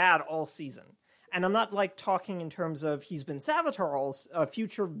big bad all season. And I'm not like talking in terms of he's been Savitar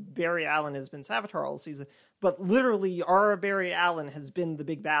future Barry Allen has been Savitar all season, but literally our Barry Allen has been the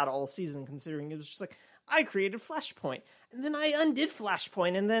big bad all season, considering it was just like, I created Flashpoint, and then I undid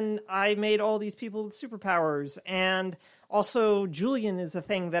Flashpoint, and then I made all these people with superpowers, and also Julian is a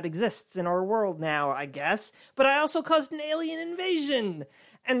thing that exists in our world now, I guess, but I also caused an alien invasion,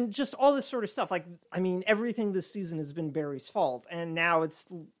 and just all this sort of stuff. Like, I mean, everything this season has been Barry's fault, and now it's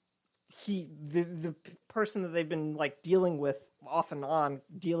the person that they've been like dealing with off and on,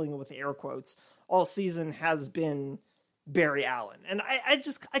 dealing with air quotes all season, has been Barry Allen. And I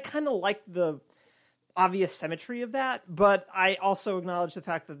kind of like the obvious symmetry of that, but I also acknowledge the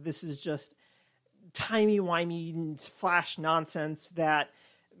fact that this is just timey-wimey Flash nonsense that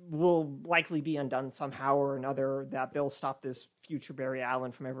will likely be undone somehow or another, that they'll stop this future Barry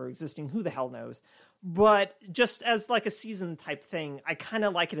Allen from ever existing. Who the hell knows? But just as like a season type thing, I kind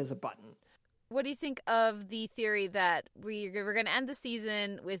of like it as a button. What do you think of the theory that we're going to end the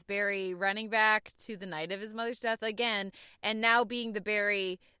season with Barry running back to the night of his mother's death again, and now being the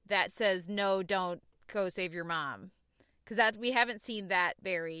Barry that says, no, don't go save your mom? Because that we haven't seen that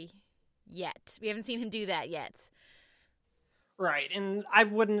Barry yet. We haven't seen him do that yet. Right, and I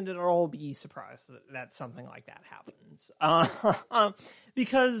wouldn't at all be surprised that something like that happens.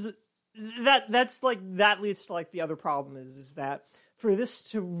 Because that's like, that leads to like the other problem is that for this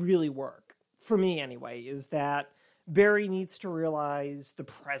to really work, for me anyway, is that Barry needs to realize the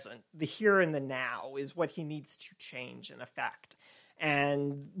present, the here and the now is what he needs to change and affect.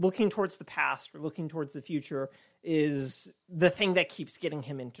 And looking towards the past or looking towards the future is the thing that keeps getting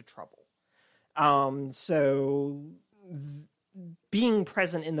him into trouble. Being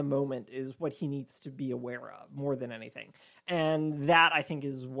present in the moment is what he needs to be aware of more than anything. And that, I think,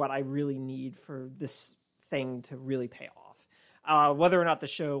 is what I really need for this thing to really pay off. Whether or not the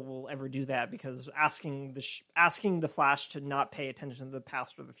show will ever do that, because asking the Flash to not pay attention to the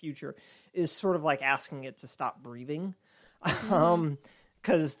past or the future is sort of like asking it to stop breathing.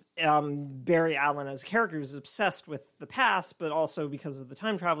 Because Barry Allen as a character is obsessed with the past, but also because of the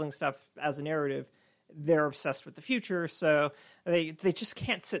time traveling stuff as a narrative, they're obsessed with the future. So they just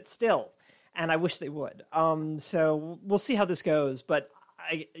can't sit still, and I wish they would. So we'll see how this goes, but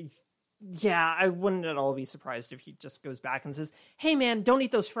I wouldn't at all be surprised if he just goes back and says, "Hey man, don't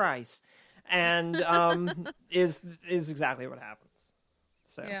eat those fries," and is exactly what happens.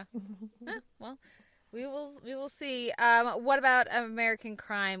 So yeah, well. We will see. What about American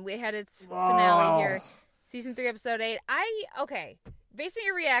Crime? We had its finale here, season 3, episode 8. Based on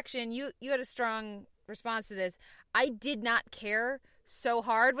your reaction, you had a strong response to this. I did not care so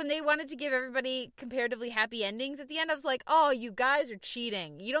hard when they wanted to give everybody comparatively happy endings. At the end, I was like, "Oh, you guys are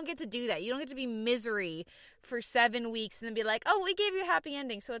cheating. You don't get to do that. You don't get to be misery for 7 weeks and then be like, oh, we gave you a happy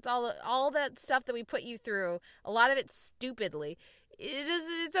ending. So it's all that stuff that we put you through. A lot of it stupidly.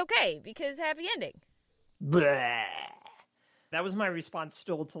 It's okay because happy ending." Bleh. That was my response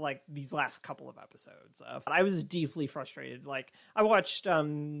still to like these last couple of episodes. I was deeply frustrated. Like I watched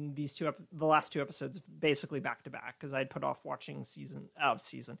the last 2 episodes basically back to back because I'd put off watching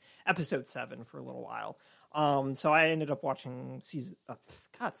episode 7 for a little while. So I ended up watching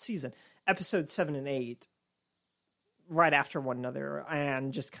episode 7 and 8 right after one another,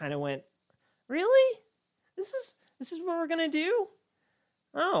 and just kind of went, "Really? This is what we're gonna do?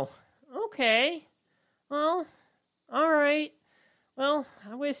 Oh, okay. Well, all right. Well,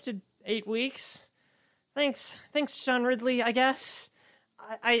 I wasted 8 weeks. Thanks, John Ridley, I guess.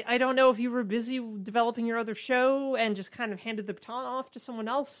 I don't know if you were busy developing your other show and just kind of handed the baton off to someone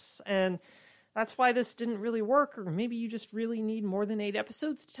else, and that's why this didn't really work, or maybe you just really need more than 8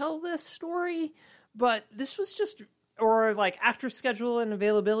 episodes to tell this story. But this was just, or like actor schedule and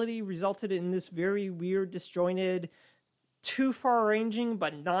availability resulted in this very weird, disjointed, too far-ranging,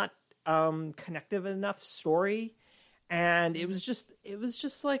 but not connective enough story, and it was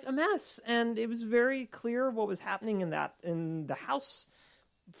just like a mess, and it was very clear what was happening in the house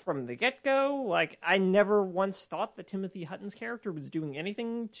from the get-go. Like I never once thought that Timothy Hutton's character was doing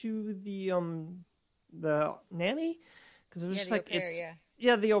anything to the nanny, because it was just like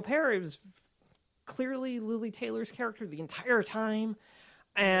the au pair. It was clearly Lily Taylor's character the entire time,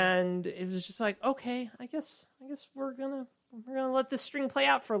 and it was just like, okay, I guess we're gonna let this string play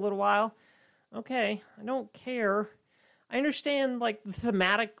out for a little while. Okay, I don't care. I understand like the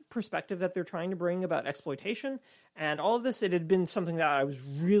thematic perspective that they're trying to bring about exploitation and all of this. It had been something that I was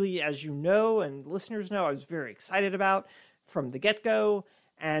really, as you know, and listeners know, I was very excited about from the get-go.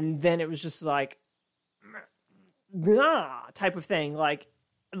 And then it was just like, type of thing. Like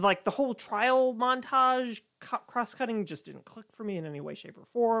the whole trial montage cross-cutting just didn't click for me in any way, shape, or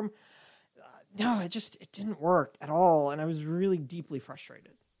form. No, it didn't work at all, and I was really deeply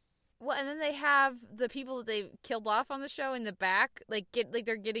frustrated. Well, and then they have the people that they killed off on the show in the back, like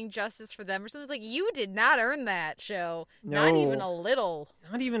they're getting justice for them or something. It's like, you did not earn that show. No, not even a little.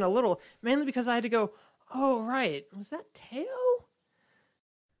 Not even a little. Mainly because I had to go, oh, right, was that Teo?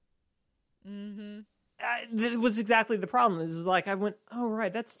 Mm-hmm. That was exactly the problem. Is like I went, oh,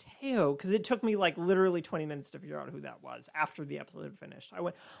 right, that's Teo. Because it took me like literally 20 minutes to figure out who that was after the episode had finished. I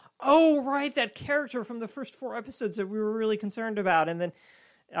went, oh, right, that character from the first 4 episodes that we were really concerned about. And then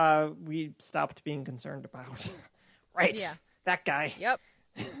we stopped being concerned about. Right. Yeah. That guy. Yep.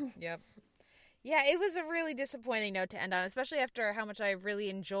 Yeah, it was a really disappointing note to end on, especially after how much I really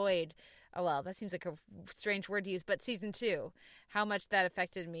enjoyed. Oh, well, that seems like a strange word to use, but season 2, how much that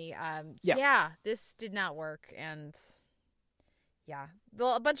affected me. Yeah, this did not work. And yeah,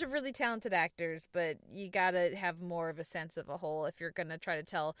 a bunch of really talented actors, but you got to have more of a sense of a whole if you're going to try to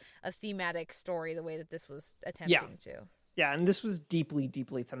tell a thematic story the way that this was attempting to. Yeah, and this was deeply,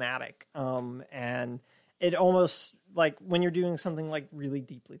 deeply thematic. And it almost, like, when you're doing something, like, really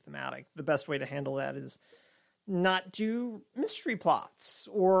deeply thematic, the best way to handle that is not do mystery plots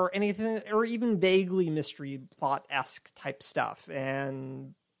or anything, or even vaguely mystery plot-esque type stuff.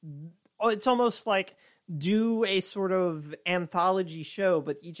 And it's almost like do a sort of anthology show,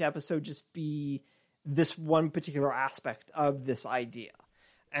 but each episode just be this one particular aspect of this idea.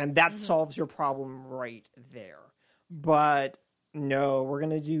 And that solves your problem right there. But no, we're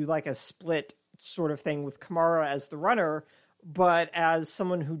going to do like a split sort of thing with Kamara as the runner, but as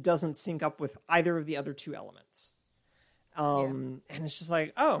someone who doesn't sync up with either of the other 2 elements. And it's just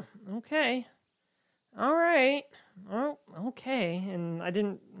like, oh, okay. all right. Oh, okay. And I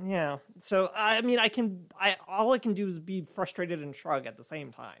didn't, yeah. So, I mean, all I can do is be frustrated and shrug at the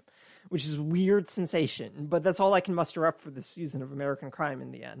same time, which is a weird sensation, but that's all I can muster up for this season of American Crime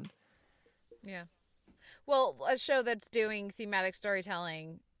in the end. Yeah. Well, a show that's doing thematic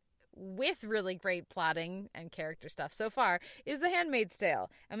storytelling with really great plotting and character stuff so far is The Handmaid's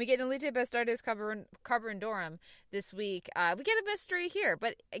Tale. And we get Elite Bastardes Carborundorum this week. We get a mystery here,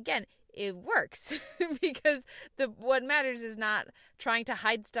 but again, it works because what matters is not trying to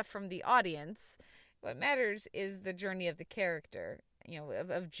hide stuff from the audience. What matters is the journey of the character,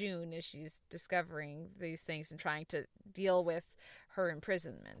 of June as she's discovering these things and trying to deal with her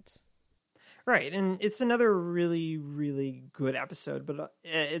imprisonment. Right, and it's another really, really good episode, but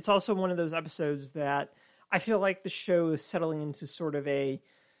it's also one of those episodes that I feel like the show is settling into sort of a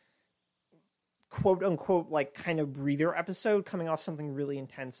quote-unquote, like, kind of breather episode, coming off something really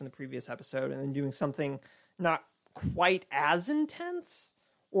intense in the previous episode, and then doing something not quite as intense,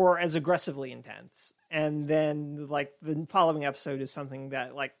 or as aggressively intense. And then, like, the following episode is something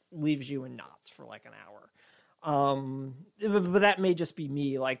that, like, leaves you in knots for, like, an hour. But that may just be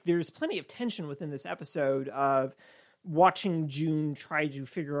me. Like, there's plenty of tension within this episode of watching June try to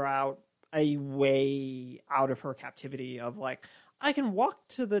figure out a way out of her captivity of, like, I can walk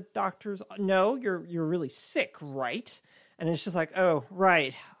to the doctor's. No, you're really sick, right? And it's just like, oh,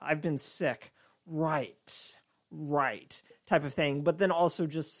 right, I've been sick. Right, type of thing. But then also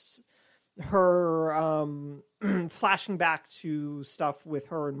just her flashing back to stuff with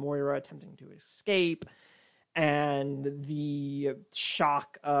her and Moira attempting to escape, and the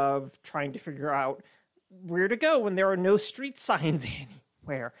shock of trying to figure out where to go when there are no street signs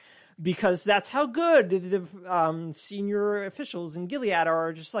anywhere. Because that's how good the senior officials in Gilead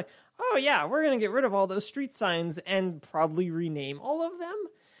are, just like, oh yeah, we're going to get rid of all those street signs and probably rename all of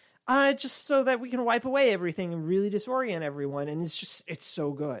them. Just so that we can wipe away everything and really disorient everyone. And it's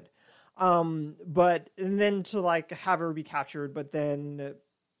so good. And then to, like, have her be captured, but then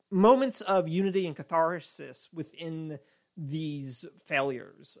moments of unity and catharsis within these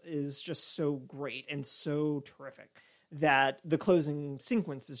failures is just so great and so terrific that the closing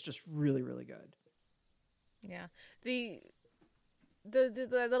sequence is just really, really good. Yeah. The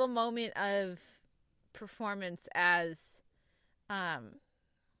little moment of performance as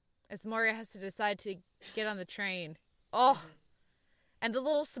Moira has to decide to get on the train. Oh, and the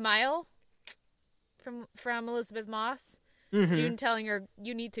little smile from Elizabeth Moss. Mm-hmm. June telling her,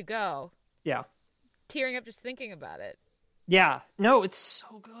 you need to go. Yeah. Tearing up just thinking about it. Yeah. No, it's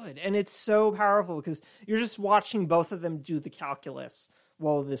so good. And it's so powerful because you're just watching both of them do the calculus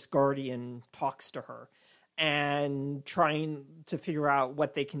while this guardian talks to her and trying to figure out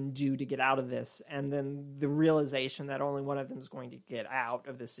what they can do to get out of this. And then the realization that only one of them is going to get out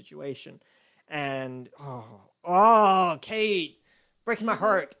of this situation. And, oh, Kate, breaking my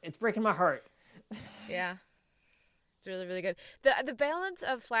heart. It's breaking my heart. Yeah. It's really, really good. The balance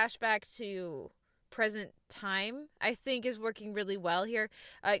of flashback to present time, I think, is working really well here.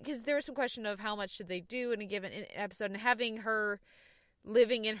 Because there was some question of how much should they do in a given episode, and having her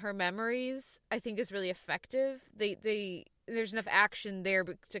living in her memories, I think, is really effective. There's enough action there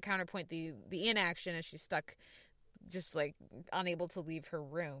to counterpoint the inaction as she's stuck, just like unable to leave her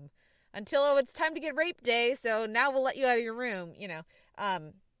room until it's time to get rape day. So now we'll let you out of your room,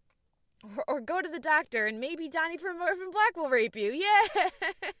 Or go to the doctor and maybe Donnie from Orphan Black will rape you.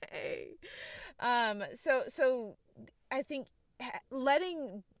 Yay! So I think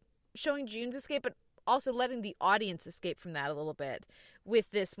showing June's escape, but also letting the audience escape from that a little bit with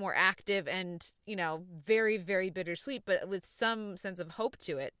this more active and, very, very bittersweet, but with some sense of hope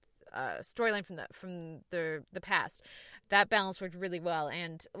to it, storyline from the past. That balance worked really well,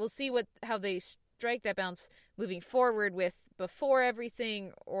 and we'll see how they strike that balance moving forward with before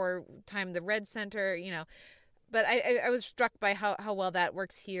everything or time the Red Center, But I was struck by how well that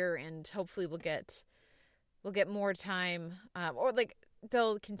works here, and hopefully we'll get more time, or like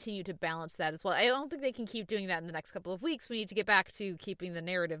they'll continue to balance that as well. I don't think they can keep doing that in the next couple of weeks. We need to get back to keeping the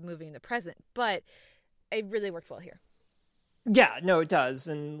narrative moving in the present, but it really worked well here. Yeah, no, it does.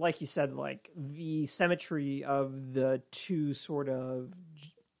 And like you said, like the symmetry of the two sort of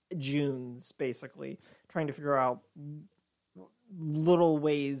Junes, basically trying to figure out little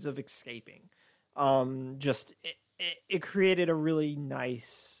ways of escaping. It created a really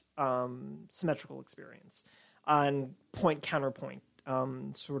nice symmetrical experience on point-counterpoint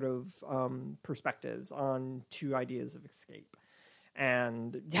sort of perspectives on two ideas of escape.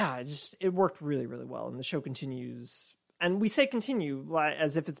 And yeah, it worked really, really well. And the show continues, and we say continue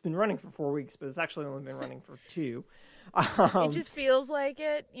as if it's been running for 4 weeks, but it's actually only been running for 2. It just feels like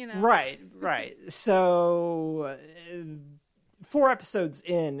it, you know. Right. So 4 episodes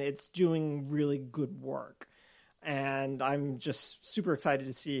in, it's doing really good work. And I'm just super excited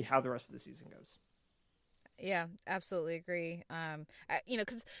to see how the rest of the season goes. Yeah, absolutely agree.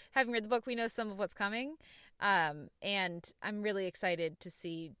 Because having read the book, we know some of what's coming. And I'm really excited to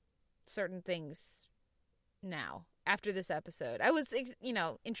see certain things now after this episode. I was,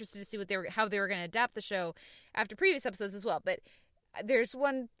 interested to see how they were going to adapt the show after previous episodes as well. But there's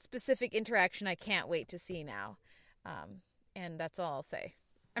one specific interaction I can't wait to see now. And that's all I'll say.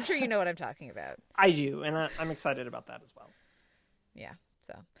 I'm sure you know what I'm talking about. I do, and I'm excited about that as well. Yeah.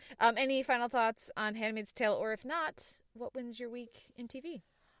 So, any final thoughts on Handmaid's Tale, or if not, what wins your week in TV?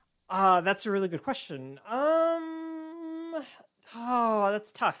 That's a really good question.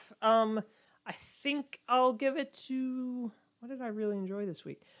 That's tough. I think I'll give it to... What did I really enjoy this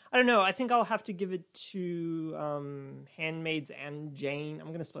week? I don't know. I think I'll have to give it to Handmaids and Jane. I'm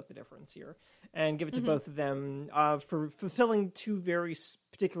going to split the difference here and give it to both of them for fulfilling 2 very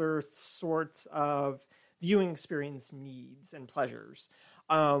particular sorts of viewing experience needs and pleasures,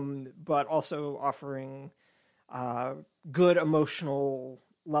 but also offering good emotional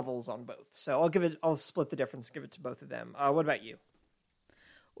levels on both. So I'll split the difference and give it to both of them. What about you?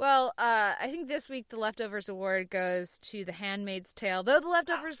 Well, I think this week the Leftovers Award goes to The Handmaid's Tale, though The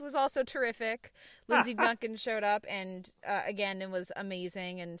Leftovers was also terrific. Lindsay Duncan showed up, and again, it was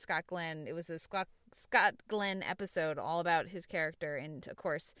amazing. And Scott Glenn, it was a Scott Glenn episode all about his character. And, of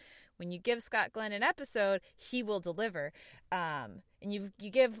course, when you give Scott Glenn an episode, he will deliver. And you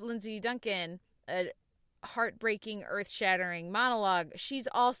give Lindsay Duncan a heartbreaking, earth-shattering monologue, she's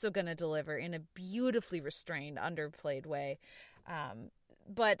also going to deliver in a beautifully restrained, underplayed way.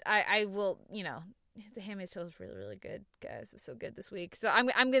 But I will, The Handmaid's Tale is really, really good, guys. It was so good this week. So I'm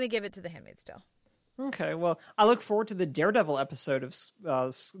going to give it to The Handmaid's Tale. Okay, well, I look forward to the Daredevil episode of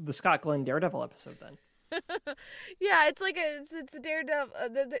the Scott Glenn Daredevil episode then. Yeah, it's like it's the Daredevil,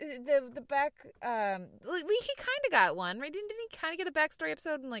 the back. He kind of got one, right? Didn't he kind of get a backstory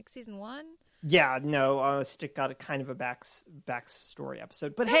episode in like season 1? Yeah, no, Stick got a kind of a backstory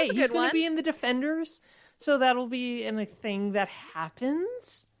episode, but hey, he's going to be in the Defenders, so that'll be a thing that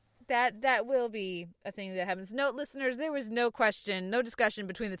happens. That will be a thing that happens. Note, listeners, there was no question, no discussion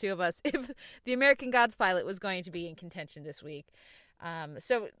between the two of us if the American Gods pilot was going to be in contention this week.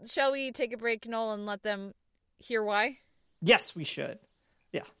 So shall we take a break, Noel, and let them hear why? Yes, we should.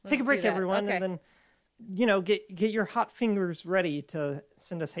 Yeah, take a break, everyone, okay. And then, get your hot fingers ready to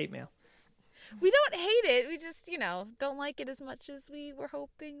send us hate mail. We don't hate it. We just, don't like it as much as we were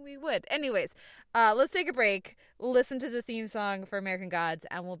hoping we would. Anyways, let's take a break, listen to the theme song for American Gods,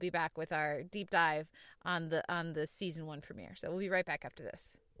 and we'll be back with our deep dive on the season 1 premiere. So we'll be right back after this.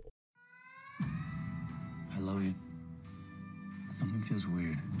 I love you. Something feels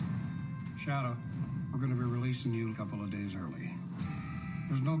weird. Shadow, we're going to be releasing you a couple of days early.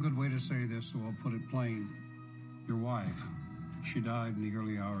 There's no good way to say this, so I'll put it plain. Your wife, she died in the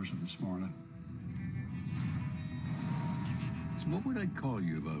early hours of this morning. So what would I call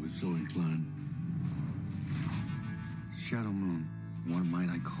you if I was so inclined? Shadow Moon. What might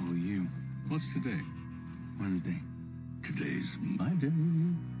I call you? What's today? Wednesday. Today's my day.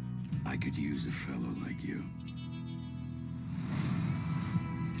 I could use a fellow like you.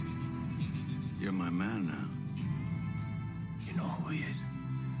 You're my man now. You know who he is?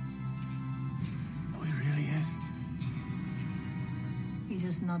 Who he really is? He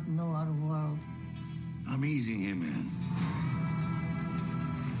does not know our world. I'm easing him in.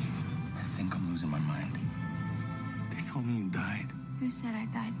 I think I'm losing my mind. They told me you died. Who said I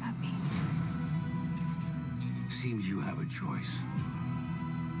died, puppy? Seems you have a choice.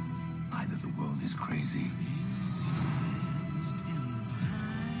 Either the world is crazy,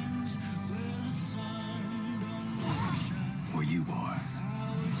 or you are.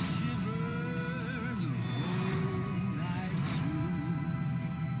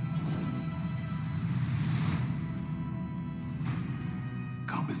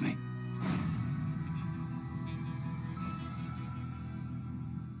 Come with me.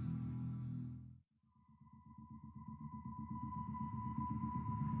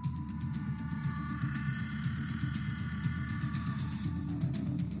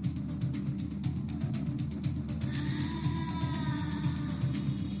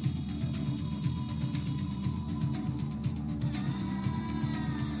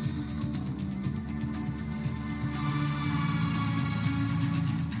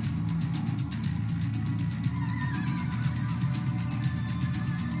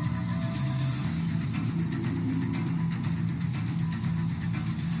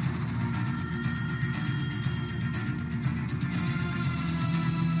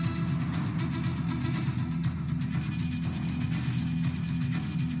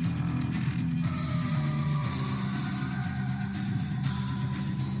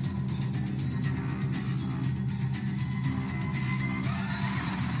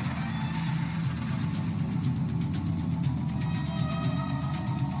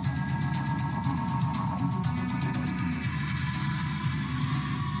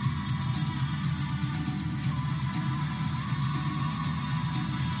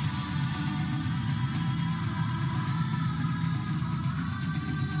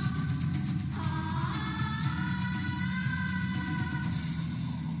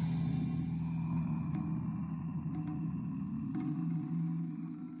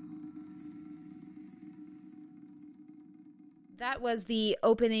 That was the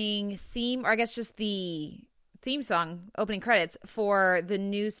opening theme, or I guess just the theme song, opening credits for the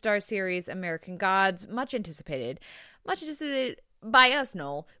new Star series American Gods. Much anticipated by us,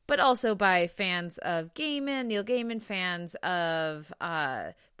 Noel, but also by fans of Neil Gaiman, fans of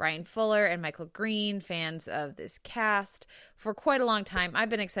Brian Fuller and Michael Green, fans of this cast for quite a long time. I've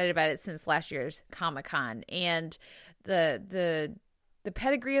been excited about it since last year's Comic-Con, and the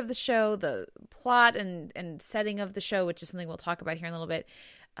pedigree of the show, the plot and setting of the show, which is something we'll talk about here in a little bit,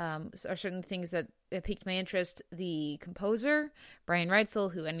 are certain things that piqued my interest. The composer, Brian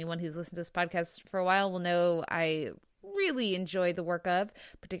Reitzel, who anyone who's listened to this podcast for a while will know I really enjoy the work of,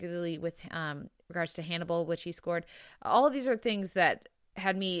 particularly with regards to Hannibal, which he scored. All of these are things that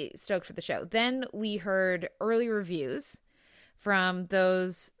had me stoked for the show. Then we heard early reviews from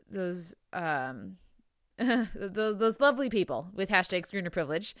those those lovely people with hashtag Screener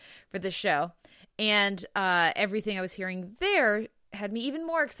Privilege for this show. And everything I was hearing there had me even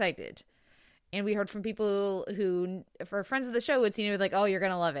more excited. And we heard from people who, for friends of the show, had seen it like, oh, you're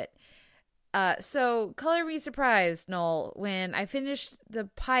going to love it. So color me surprised, Noel, when I finished the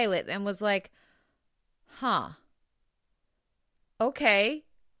pilot and was like, okay,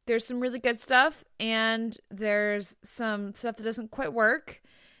 there's some really good stuff and there's some stuff that doesn't quite work.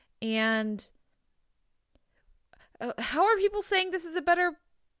 And how are people saying this is a better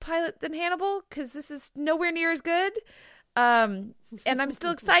pilot than Hannibal? Because this is nowhere near as good. And I'm still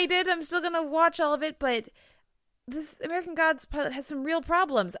excited. I'm still going to watch all of it, but this American Gods pilot has some real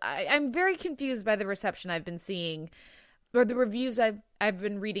problems. I'm very confused by the reception I've been seeing, or the reviews I've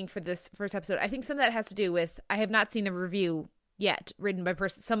been reading for this first episode. I think some of that has to do with I have not seen a review yet written by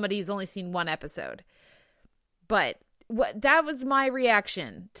somebody who's only seen one episode. But that was my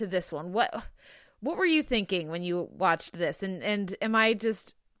reaction to this one. What were you thinking when you watched this? And am I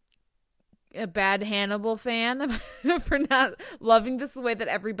just a bad Hannibal fan for not loving this the way that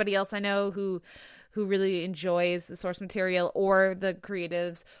everybody else I know who really enjoys the source material or the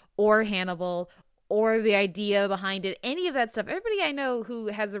creatives or Hannibal or the idea behind it, any of that stuff? Everybody I know who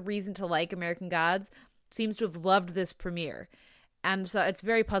has a reason to like American Gods seems to have loved this premiere. And so it's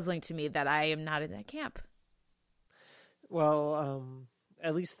very puzzling to me that I am not in that camp. Well,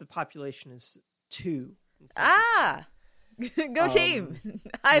 at least the population is 2. Go team.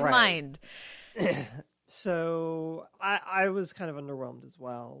 I mind. So I was kind of underwhelmed as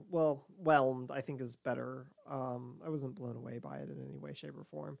well. Well, whelmed, I think, is better. I wasn't blown away by it in any way, shape, or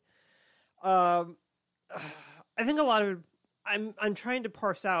form. I think a lot of it, I'm trying to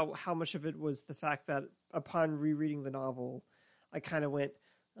parse out how much of it was the fact that upon rereading the novel, I kind of went,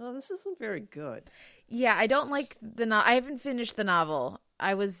 oh, this isn't very good. Yeah, I don't like the novel. I haven't finished the novel.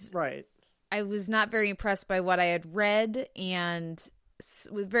 I was not very impressed by what I had read and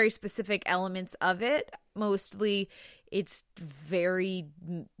with very specific elements of it. Mostly it's very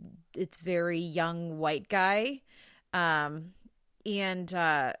young white guy. So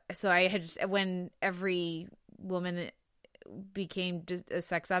I had just, when every woman became a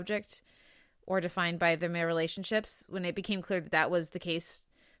sex object or defined by their male relationships, when it became clear that that was the case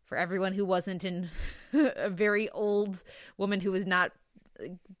for everyone who wasn't in a very old woman who was not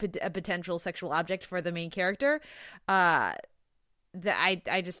a potential sexual object for the main character, that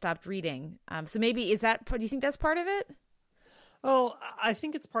I just stopped reading. So maybe do you think that's part of it? Well, I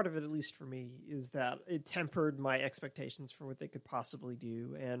think it's part of it, at least for me, is that it tempered my expectations for what they could possibly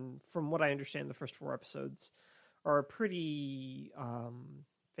do. And from what I understand, the first 4 episodes are a pretty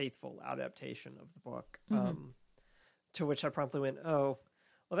faithful adaptation of the book, to which I promptly went, oh,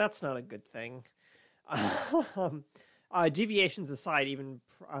 well, that's not a good thing. Deviations aside, even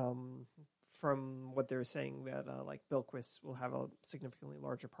from what they're saying that like Bilquis will have a significantly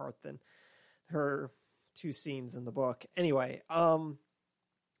larger part than her 2 scenes in the book. Anyway,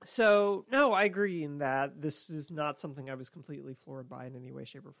 so no, I agree in that this is not something I was completely floored by in any way,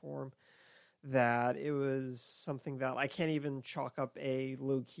 shape, or form. That it was something that I can't even chalk up a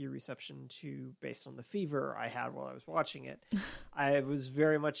low-key reception to based on the fever I had while I was watching it. I was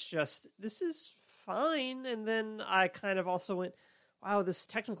very much just, this is fine. And then I kind of also went, wow, this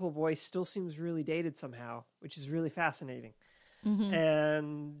technical voice still seems really dated somehow, which is really fascinating. Mm-hmm.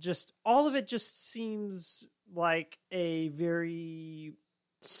 And just all of it just seems like it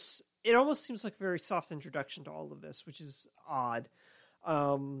almost seems like a very soft introduction to all of this, which is odd.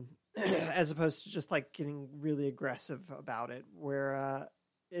 As opposed to just like getting really aggressive about it, where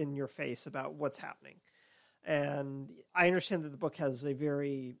in your face about what's happening. And I understand that the book has a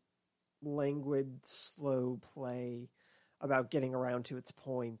very languid, slow play about getting around to its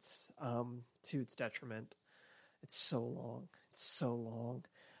points, to its detriment. It's so long.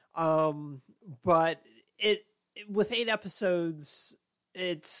 But with 8 episodes,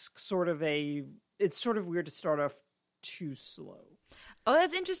 it's sort of weird to start off too slow. Oh,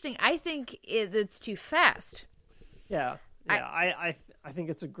 that's interesting. I think it's too fast. Yeah. I think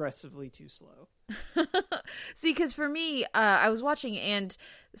it's aggressively too slow. See, because for me, I was watching, and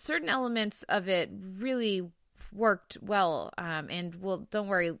certain elements of it really worked well. And don't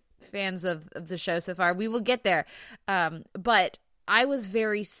worry, fans of the show so far, we will get there. But I was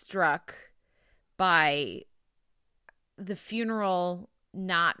very struck by the funeral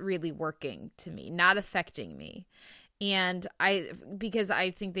not really working to me, not affecting me. And because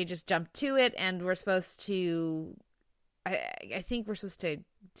I think they just jumped to it, and we're supposed to, I think we're supposed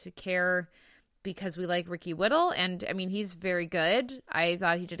to care because we like Ricky Whittle. And I mean, he's very good. I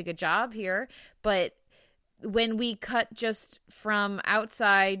thought he did a good job here. But when we cut just from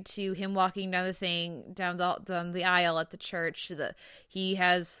outside to him walking down the aisle at the church, he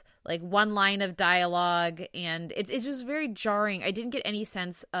has like one line of dialogue, and it's just very jarring. I didn't get any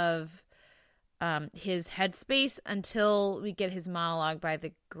sense of his headspace until we get his monologue by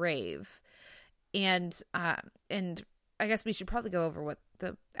the grave. And I guess we should probably go over what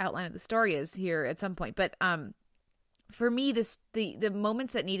the outline of the story is here at some point. But for me, the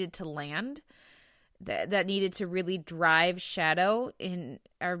moments that needed to land, that needed to really drive Shadow in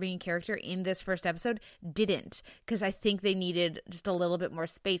our main character in this first episode, didn't, because I think they needed just a little bit more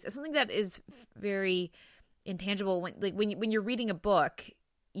space. It's something that is very intangible. When you're reading a book,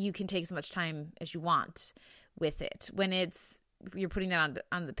 you can take as much time as you want with it. When you're putting that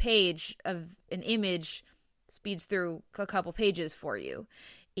on the page, of an image speeds through a couple pages for you,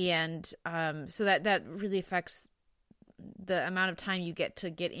 and so that really affects the amount of time you get to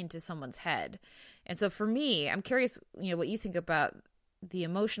get into someone's head. And so for me, I'm curious, what you think about the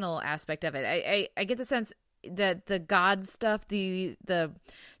emotional aspect of it. I get the sense that the God stuff, the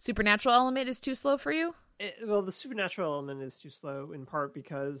supernatural element, is too slow for you. Well, the supernatural element is too slow in part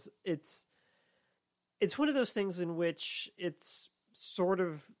because it's one of those things in which it's sort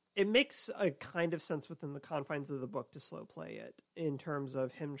of, it makes a kind of sense within the confines of the book to slow play it in terms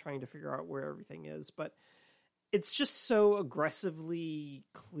of him trying to figure out where everything is. But it's just so aggressively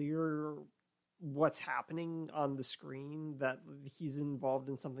clear what's happening on the screen that he's involved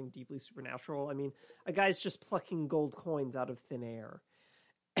in something deeply supernatural. I mean, a guy's just plucking gold coins out of thin air.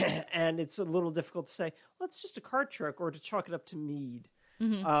 And it's a little difficult to say, well, it's just a card trick, or to chalk it up to mead.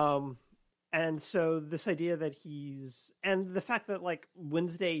 Mm-hmm. And so this idea that and the fact that like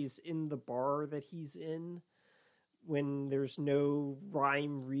Wednesday's in the bar that he's in when there's no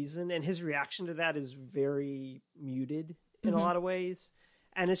rhyme reason, and his reaction to that is very muted in a lot of ways.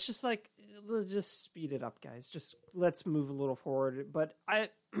 And it's just like, let's just speed it up, guys. Just let's move a little forward. But I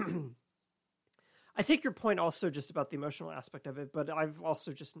take your point also just about the emotional aspect of it, but I've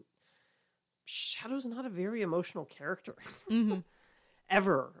also Shadow's not a very emotional character. Mm-hmm.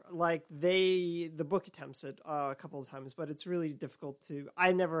 Ever. Like, the book attempts it a couple of times, but it's really difficult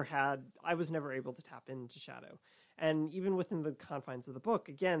I was never able to tap into Shadow. And even within the confines of the book,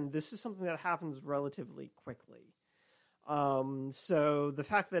 again, this is something that happens relatively quickly. So the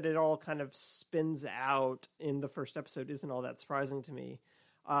fact that it all kind of spins out in the first episode isn't all that surprising to me.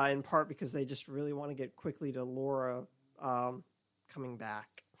 In part because they just really want to get quickly to Laura coming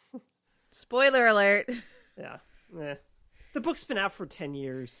back. Spoiler alert. Yeah. The book's been out for 10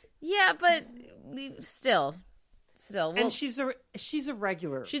 years. Yeah, but still. And she's a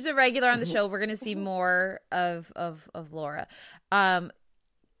regular. She's a regular on the show. We're going to see more of Laura.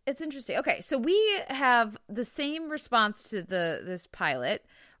 It's interesting. Okay, so we have the same response to this pilot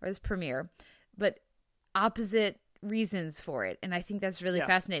or this premiere, but opposite reasons for it. And I think that's really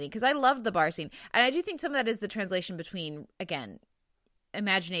fascinating because I loved the bar scene. And I do think some of that is the translation between, again,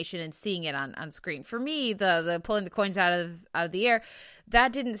 imagination and seeing it on screen. For me, the pulling the coins out of the air,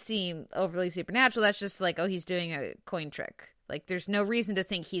 that didn't seem overly supernatural. That's just like, oh, he's doing a coin trick. Like, there's no reason to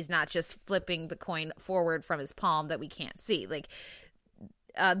think he's not just flipping the coin forward from his palm that we can't see. Like,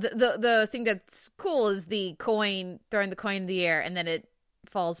 the thing that's cool is the coin, throwing the coin in the air, and then it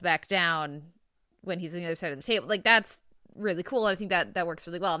falls back down when he's on the other side of the table. Like, that's really cool. I think that works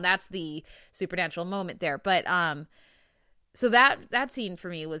really well. And that's the supernatural moment there. But, so that scene for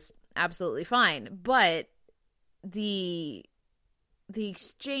me was absolutely fine. But the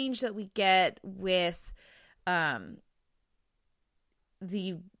exchange that we get with,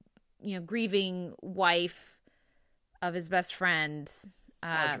 the, grieving wife of his best friend,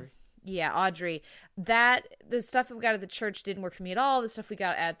 Audrey. Yeah, Audrey. The stuff that we got at the church didn't work for me at all. The stuff we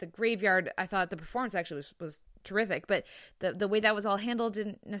got at the graveyard, I thought the performance actually was terrific, but the way that was all handled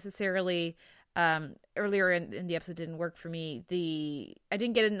didn't necessarily earlier in the episode didn't work for me. I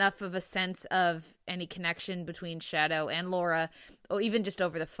didn't get enough of a sense of any connection between Shadow and Laura, or even just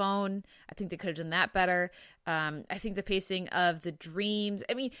over the phone. I think they could have done that better. I think the pacing of the dreams.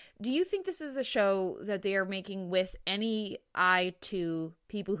 I mean, do you think this is a show that they are making with any eye to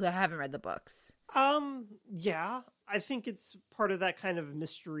people who haven't read the books? Yeah, I think it's part of that kind of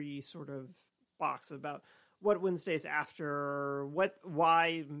mystery sort of box about what Wednesday's after,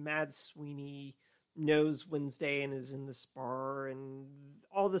 why Mad Sweeney knows Wednesday and is in this bar, and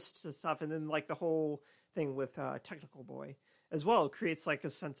all this stuff, and then like the whole thing with Technical Boy as well creates like a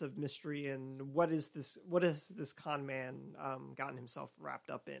sense of mystery, and what is this con man gotten himself wrapped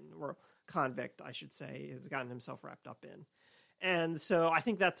up in, or convict I should say has gotten himself wrapped up in. And so I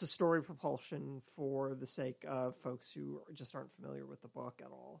think that's a story propulsion for the sake of folks who just aren't familiar with the book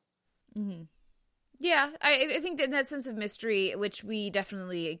at all. Mm-hmm. Yeah, I think that sense of mystery, which we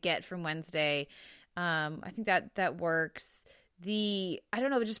definitely get from Wednesday, I think that works. I don't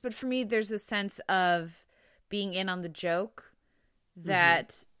know, but for me, there's a sense of being in on the joke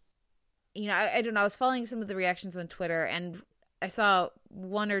that, I don't know, I was following some of the reactions on Twitter, and I saw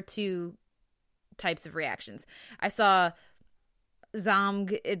one or two types of reactions. I saw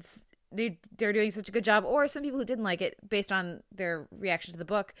Zomg, they're doing such a good job, or some people who didn't like it based on their reaction to the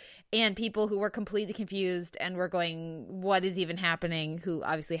book, and people who were completely confused and were going, what is even happening, who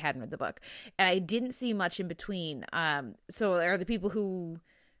obviously hadn't read the book. And I didn't see much in between. So there are the people who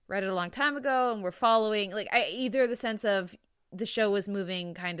read it a long time ago and were following, either the sense of the show was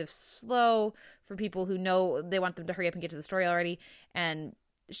moving kind of slow for people who know they want them to hurry up and get to the story already, and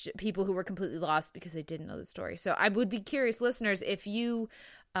people who were completely lost because they didn't know the story. So I would be curious, listeners, if you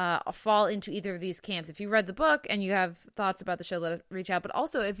fall into either of these camps. If you read the book and you have thoughts about the show, reach out. But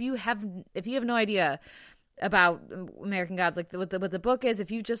also, if you have no idea about American Gods, like what the book is, if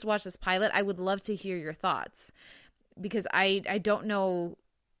you just watched this pilot, I would love to hear your thoughts, because I don't know.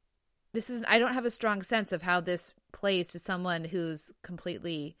 I don't have a strong sense of how this plays to someone who's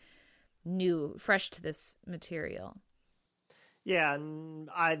completely new, fresh to this material. Yeah, and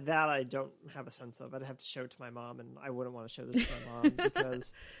I don't have a sense of. I'd have to show it to my mom, and I wouldn't want to show this to my mom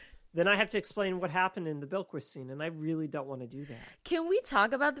because then I have to explain what happened in the Bilquis scene, and I really don't want to do that. Can we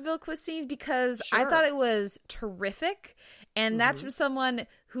talk about the Bilquis scene? Because sure. I thought it was terrific, and that's from someone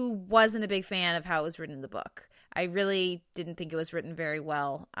who wasn't a big fan of how it was written in the book. I really didn't think it was written very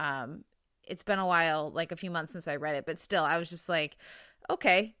well. It's been a while, like a few months since I read it, but still, I was just like,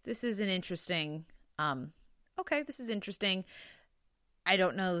 okay, this is interesting. I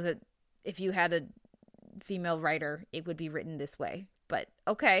don't know that if you had a female writer, it would be written this way. But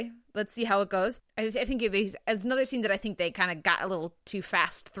okay, let's see how it goes. I think it's another scene that I think they kind of got a little too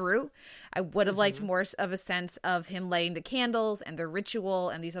fast through. I would have liked more of a sense of him lighting the candles and the ritual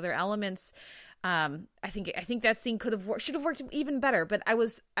and these other elements. I think that scene should have worked even better. But I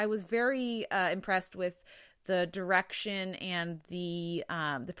was very impressed with the direction and the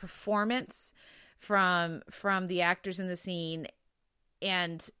performance from the actors in the scene,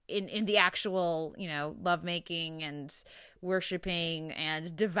 and in the actual, lovemaking and worshiping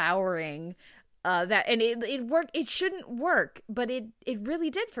and devouring that, and it worked. It shouldn't work, but it really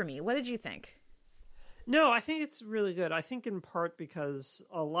did for me. What did you think? No, I think it's really good. I think in part because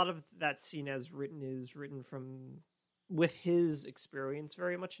a lot of that scene is written with his experience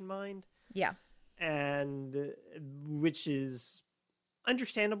very much in mind. Yeah. And which is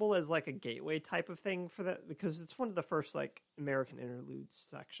understandable as like a gateway type of thing for that, because it's one of the first like American interlude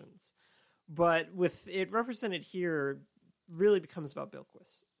sections. But with it represented here, really becomes about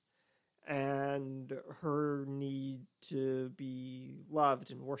Bilquis and her need to be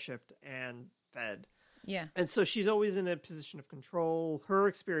loved and worshipped and fed. Yeah. And so she's always in a position of control. Her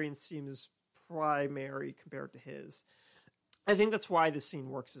experience seems primary compared to his. I think that's why this scene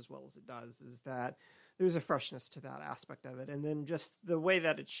works as well as it does, is that there's a freshness to that aspect of it. And then just the way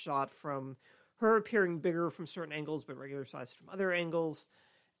that it's shot, from her appearing bigger from certain angles, but regular sized from other angles.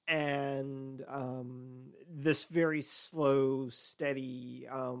 And this very slow, steady,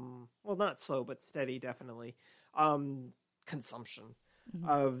 well, not slow, but steady, definitely, consumption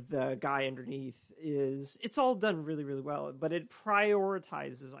of the guy underneath it's all done really, really well. But it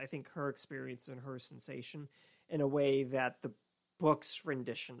prioritizes, I think, her experience and her sensation in a way that the book's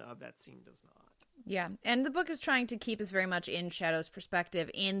rendition of that scene does not. Yeah, and the book is trying to keep us very much in Shadow's perspective,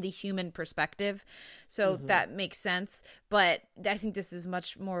 in the human perspective, so that makes sense, but I think this is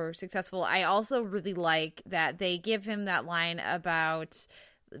much more successful. I also really like that they give him that line about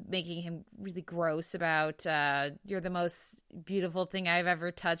making him really gross about you're the most beautiful thing I've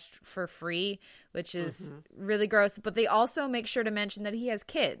ever touched for free, which is really gross, but they also make sure to mention that he has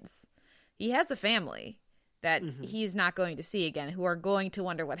kids. he has a family that he's not going to see again, who are going to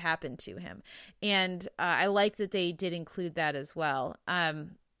wonder what happened to him. And I like that they did include that as well.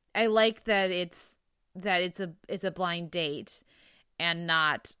 I like that it's a blind date and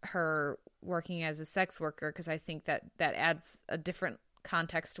not her working as a sex worker, because I think that adds a different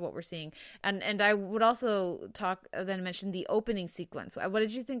context to what we're seeing. And I would also mention the opening sequence. What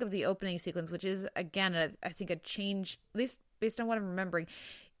did you think of the opening sequence, which is, again, I think a change, at least based on what I'm remembering.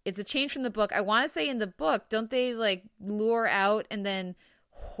 It's a change from the book. I want to say in the book, don't they like lure out and then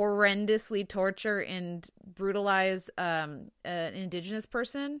horrendously torture and brutalize an indigenous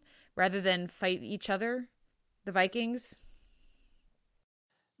person rather than fight each other, the Vikings?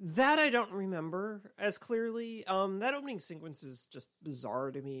 That I don't remember as clearly. That opening sequence is just bizarre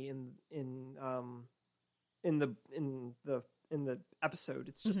to me in the episode.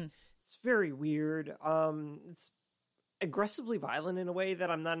 It's just it's very weird. It's aggressively violent in a way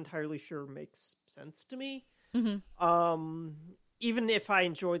that I'm not entirely sure makes sense to me. Even if I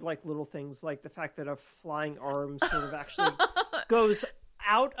enjoyed like little things like the fact that a flying arm sort of actually goes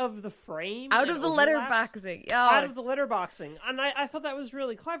out of the frame, out of the letterboxing, out of the letterboxing, and I thought that was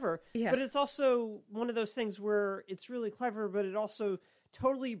really clever. But it's also one of those things where it's really clever, but it also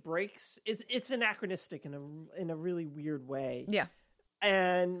totally breaks. It's anachronistic in a really weird way.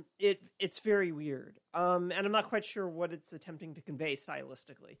 And it's very weird. And I'm not quite sure what it's attempting to convey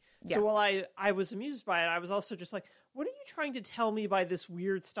stylistically. So while I was amused by it, I was also just like, what are you trying to tell me by this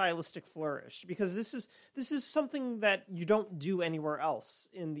weird stylistic flourish? Because this is something that you don't do anywhere else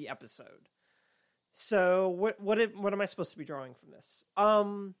in the episode. So what am I supposed to be drawing from this?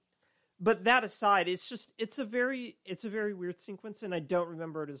 But that aside, it's a very weird sequence, and I don't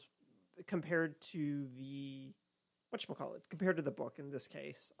remember it as compared to the compared to the book in this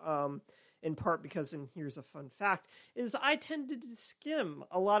case. In part because, and here's a fun fact, is I tended to skim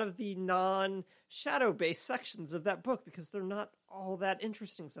a lot of the non-shadow-based sections of that book because they're not all that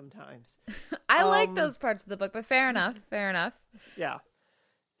interesting sometimes. I like those parts of the book, but fair enough. Yeah.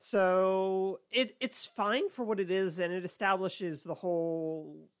 So it's fine for what it is, and it establishes the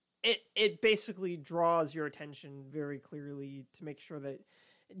whole... It basically draws your attention very clearly to make sure that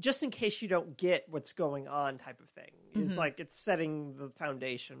just in case you don't get what's going on type of thing. It's like it's setting the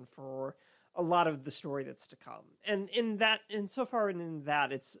foundation for a lot of the story that's to come. And in that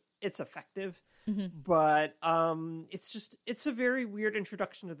it's effective. But it's a very weird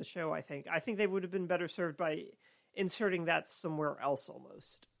introduction to the show, I think. I think they would have been better served by inserting that somewhere else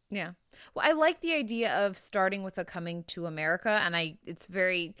almost. Yeah. Well, I like the idea of starting with a coming to America, and it's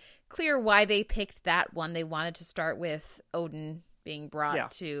very clear why they picked that one. They wanted to start with Odin being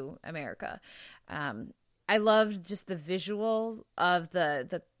brought to America. I loved just the visuals of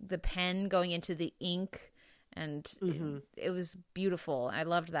the pen going into the ink, and it was beautiful. I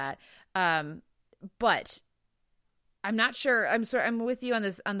loved that. But I'm not sure. I'm with you on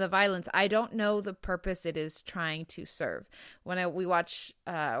this, on the violence. I don't know the purpose it is trying to serve. When we talk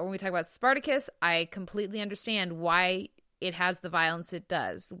about Spartacus, I completely understand why it has the violence it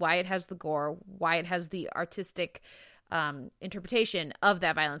does, why it has the gore, why it has the artistic interpretation of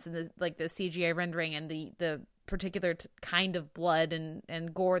that violence, and the CGI rendering and the particular kind of blood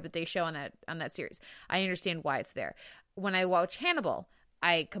and gore that they show on that series. I understand why it's there. When I watch Hannibal,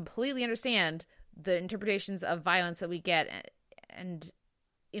 I completely understand the interpretations of violence that we get, and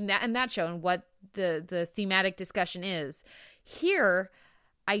in that show, and what the thematic discussion is. Here,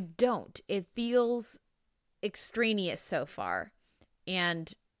 I don't. It feels extraneous so far,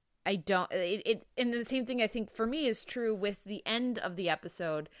 and I don't. And the same thing I think for me is true with the end of the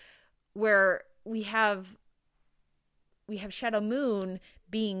episode, where we have Shadow Moon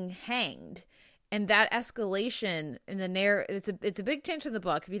being hanged. And that escalation in the narrative, it's a big change from the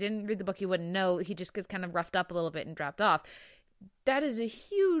book. If you didn't read the book, you wouldn't know. He just gets kind of roughed up a little bit and dropped off. That is a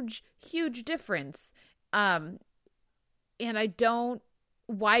huge, huge difference. And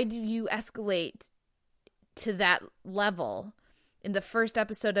why do you escalate to that level in the first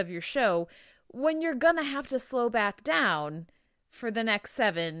episode of your show when you're going to have to slow back down for the next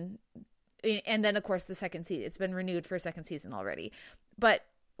 7? And then, of course, the second season. It's been renewed for a second season already. But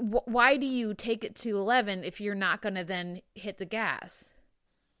why do you take it to 11 if you're not going to then hit the gas?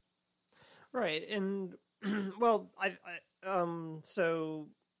 Right. And, well, so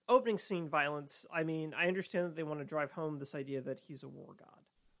opening scene violence, I mean, I understand that they want to drive home this idea that he's a war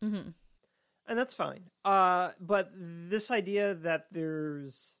god. Mm-hmm. And that's fine. But this idea that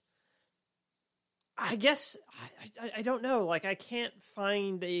there's, I guess, I don't know, like I can't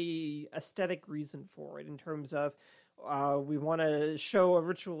find a aesthetic reason for it in terms of, we want to show a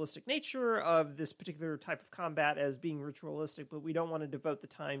ritualistic nature of this particular type of combat as being ritualistic, but we don't want to devote the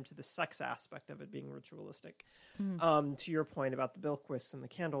time to the sex aspect of it being ritualistic. To your point about the Bilquists and the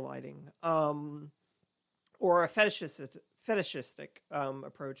candle lighting, or a fetishistic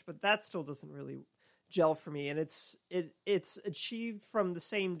approach, but that still doesn't really gel for me. And it's achieved from the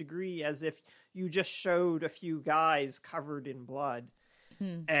same degree as if you just showed a few guys covered in blood.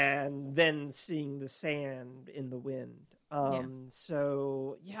 And then seeing the sand in the wind.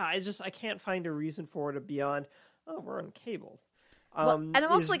 So yeah, I can't find a reason for it beyond, we're on cable. And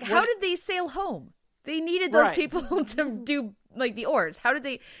I'm also like, how did they sail home? They needed those people to do like the oars. How did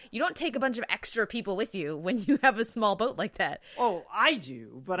they? You don't take a bunch of extra people with you when you have a small boat like that. Oh, I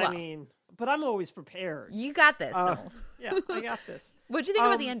do, but but I'm always prepared. You got this. Yeah, I got this. What'd you think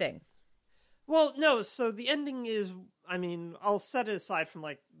about the ending? Well, no, so the ending is, I'll set it aside from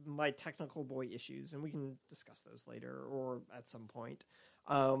like my technical boy issues, and we can discuss those later or at some point.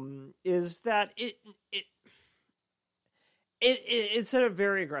 Is that it's a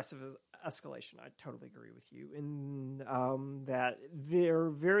very aggressive escalation. I totally agree with you in that they're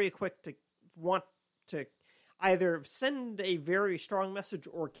very quick to want to either send a very strong message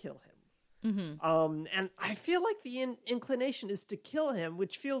or kill him. And I feel like the inclination is to kill him,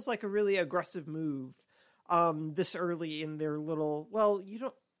 which feels like a really aggressive move this early in their little,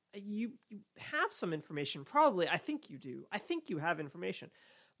 you have some information, probably. I think you do. I think you have information,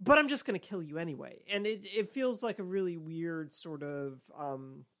 but I'm just going to kill you anyway. And it feels like a really weird sort of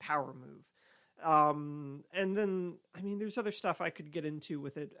power move. And then, there's other stuff I could get into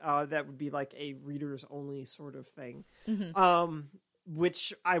with it that would be like a readers only sort of thing.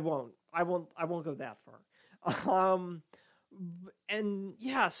 Which I won't go that far. And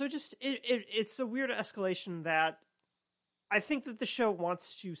yeah, so just it's a weird escalation that I think that the show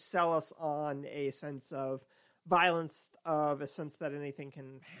wants to sell us on a sense of violence, of a sense that anything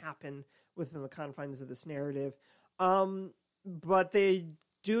can happen within the confines of this narrative. But they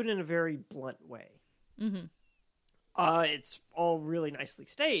do it in a very blunt way. It's all really nicely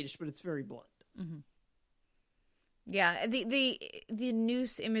staged, but it's very blunt. Yeah, the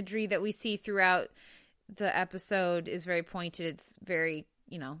noose imagery that we see throughout the episode is very pointed. It's very,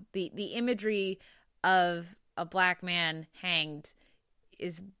 the imagery of a black man hanged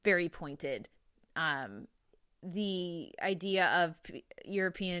is very pointed. The idea of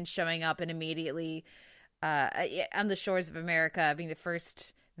Europeans showing up and immediately on the shores of America, being the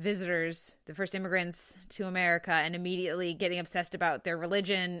first visitors, the first immigrants to America, and immediately getting obsessed about their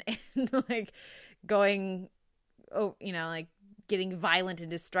religion and like going... getting violent and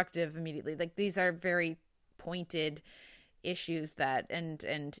destructive immediately. Like, these are very pointed issues that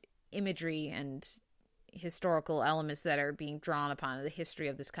and imagery and historical elements that are being drawn upon the history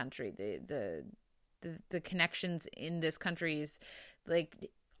of this country, the connections in this country's, like,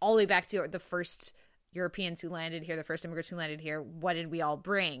 all the way back to the first Europeans who landed here, the first immigrants who landed here. What did we all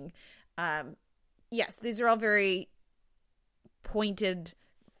bring? Yes, these are all very pointed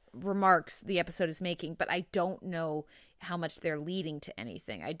remarks the episode is making, but I don't know how much they're leading to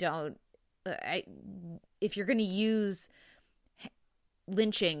anything. If you're going to use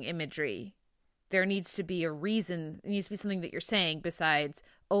lynching imagery, there needs to be a reason. It needs to be something that you're saying besides,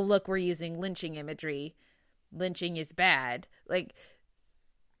 oh, look, we're using lynching imagery. Lynching is bad. Like,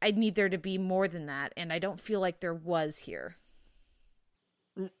 I need there to be more than that, and I don't feel like there was here.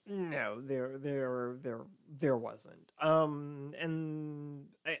 No, there wasn't. And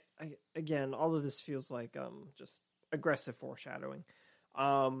I again, all of this feels like just aggressive foreshadowing.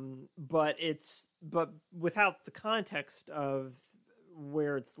 But without the context of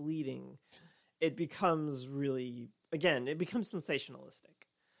where it's leading, it becomes really, again, it becomes sensationalistic,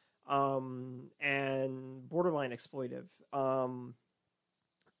 and borderline exploitive,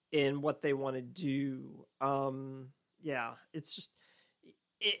 in what they want to do. Yeah, it's just.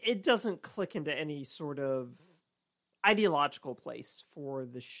 It doesn't click into any sort of ideological place for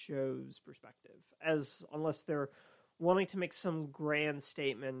the show's perspective, unless they're wanting to make some grand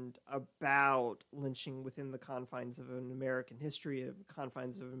statement about lynching within the confines of an American history, of the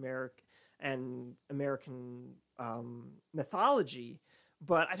confines of American mythology.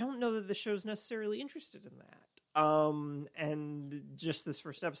 But I don't know that the show's necessarily interested in that. And just this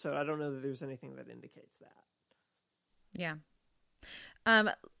first episode, I don't know that there's anything that indicates that. Yeah.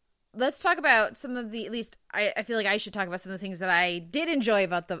 Let's talk about some of the, at least I feel like I should talk about some of the things that I did enjoy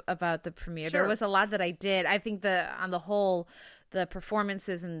about the premiere. Sure. There was a lot that I did. I think on the whole, the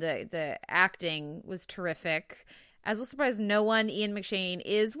performances and the acting was terrific. as will surprise no one, Ian McShane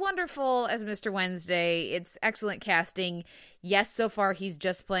is wonderful as Mr. Wednesday. It's excellent casting. Yes, so far he's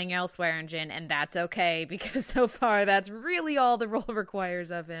just playing Errol Swearingen, and that's okay, because so far that's really all the role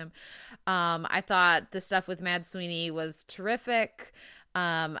requires of him. I thought the stuff with Mad Sweeney was terrific.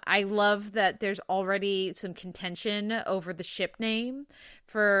 I love that there's already some contention over the ship name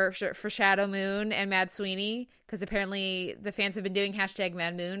for Shadow Moon and Mad Sweeney, because apparently the fans have been doing hashtag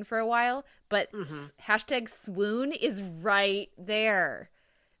Mad Moon for a while, but hashtag swoon is right there.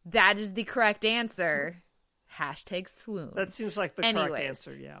 That is the correct answer. Hashtag swoon. That seems like the correct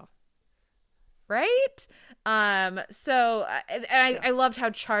answer, yeah. Right? So I loved how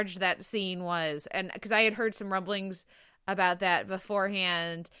charged that scene was, and because I had heard some rumblings about that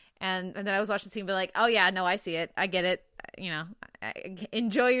beforehand, and then I was watching the scene and be like, oh yeah, no, I see it, I get it,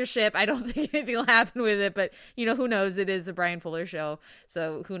 enjoy your ship. I don't think anything will happen with it, but who knows, it is a Brian Fuller show,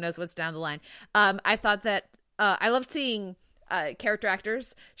 so who knows what's down the line. I thought that I love seeing character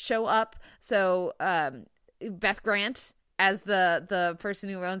actors show up. So Beth Grant as the person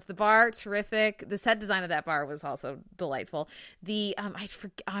who owns the bar, terrific. The set design of that bar was also delightful. The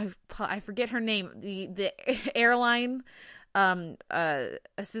I forget her name. The airline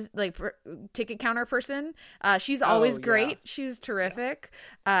ticket counter person. She's always great. Yeah. She's terrific.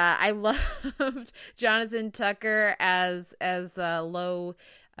 Yeah. I loved Jonathan Tucker as Low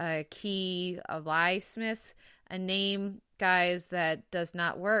Key Smith, a name, guys, that does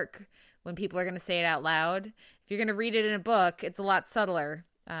not work when people are going to say it out loud. If you're going to read it in a book, it's a lot subtler.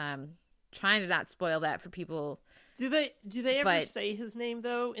 Trying to not spoil that for people. Do they ever say his name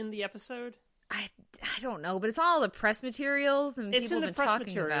though in the episode? I don't know, but it's all the press materials and people have been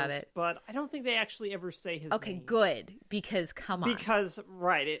talking about it. But I don't think they actually ever say his name. Okay, good, because come on. Because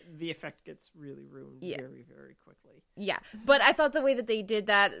the effect gets really ruined very, very quickly. Yeah, but I thought the way that they did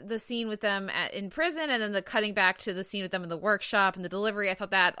that, the scene with them in prison, and then the cutting back to the scene with them in the workshop and the delivery, I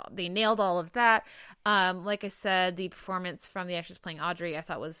thought that they nailed all of that. Like I said, the performance from the actress playing Audrey, I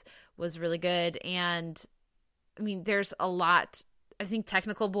thought was really good. And I mean, there's a lot. I think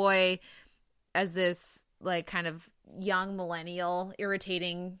Technical Boy, as this like kind of young millennial,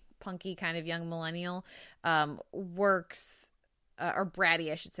 irritating, punky kind of young millennial, works, or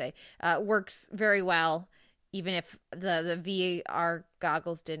bratty, I should say, works very well, even if the VR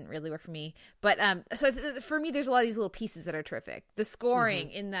goggles didn't really work for me. But so for me, there's a lot of these little pieces that are terrific. The scoring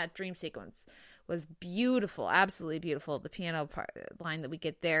in that dream sequence was beautiful, absolutely beautiful. The piano line that we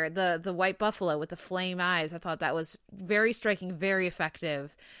get there, the white buffalo with the flame eyes, I thought that was very striking, very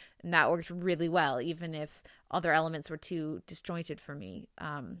effective. And that worked really well, even if other elements were too disjointed for me.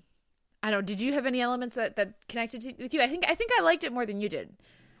 I don't know. Did you have any elements that connected with you? I think I liked it more than you did.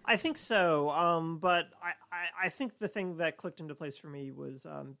 I think so. But I think the thing that clicked into place for me was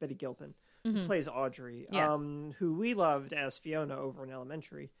Betty Gilpin, who plays Audrey, who we loved as Fiona over in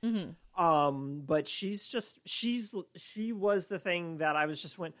Elementary. But she was the thing that I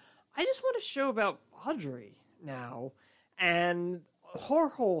just want a show about Audrey now, and her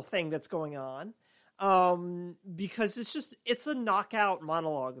whole thing that's going on, because it's a knockout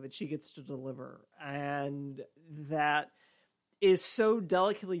monologue that she gets to deliver, and that is so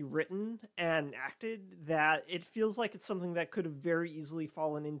delicately written and acted that it feels like it's something that could have very easily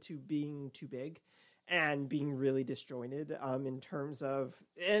fallen into being too big and being really disjointed, in terms of,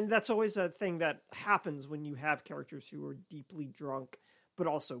 and that's always a thing that happens when you have characters who are deeply drunk but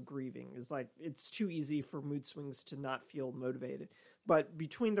also grieving, is like it's too easy for mood swings to not feel motivated. But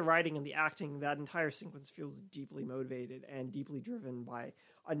between the writing and the acting, that entire sequence feels deeply motivated and deeply driven by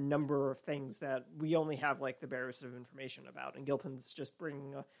a number of things that we only have like the barest of information about. And Gilpin's just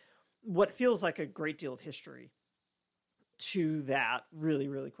bringing what feels like a great deal of history to that really,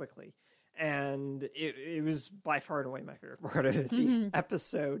 really quickly. And it was by far and away my favorite part of the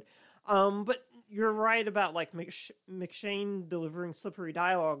episode. But you're right about like McShane delivering slippery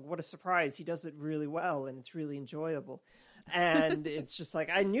dialogue. What a surprise. He does it really well, and it's really enjoyable. And it's just like,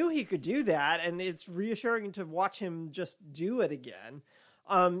 I knew he could do that, and it's reassuring to watch him just do it again.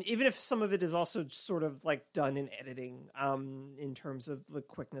 Even if some of it is also sort of like done in editing, in terms of the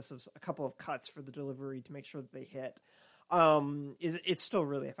quickness of a couple of cuts for the delivery to make sure that they hit, it's still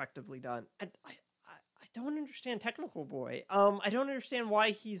really effectively done. I don't understand Technical Boy. I don't understand why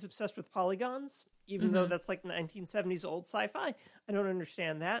he's obsessed with polygons, even though that's like 1970s old sci-fi. I don't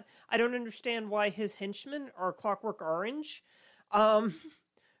understand that. I don't understand why his henchmen are Clockwork Orange knockoffs.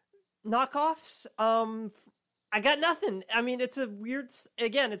 I got nothing. I mean, it's a weird,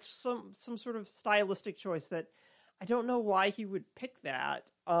 again, it's some sort of stylistic choice that I don't know why he would pick that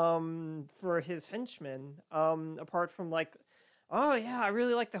for his henchmen, apart from like Oh, yeah, I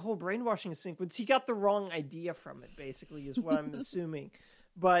really like the whole brainwashing sequence. He got the wrong idea from it, basically, is what I'm assuming.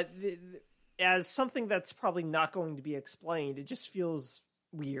 But as something that's probably not going to be explained, it just feels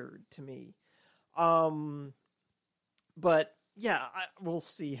weird to me. But yeah, we'll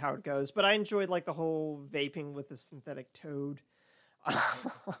see how it goes. But I enjoyed like the whole vaping with the synthetic toad.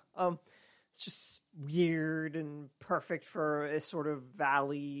 It's just weird and perfect for a sort of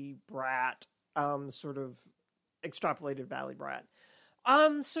Valley Brat, sort of extrapolated Valley Brat.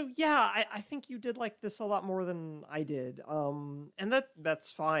 So yeah, I think you did like this a lot more than I did. And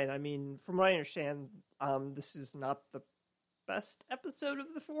that's fine. I mean, from what I understand, this is not the best episode of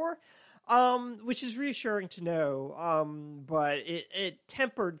the 4, which is reassuring to know. But it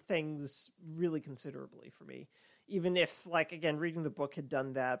tempered things really considerably for me. Even if, like, again, reading the book had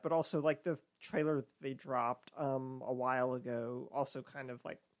done that, but also, like, the trailer that they dropped a while ago also kind of,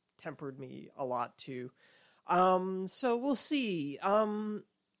 like, tempered me a lot, too. So we'll see.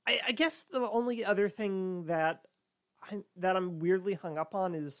 I guess the only other thing that I'm weirdly hung up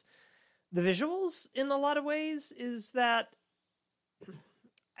on is the visuals, in a lot of ways, is that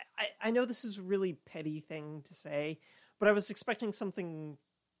I know this is a really petty thing to say, but I was expecting something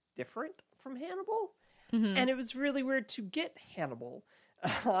different from Hannibal. Mm-hmm. And it was really weird to get Hannibal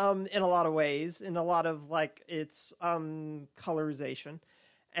in a lot of ways, in a lot of like its colorization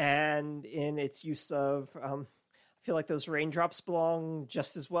and in its use of, I feel like those raindrops belong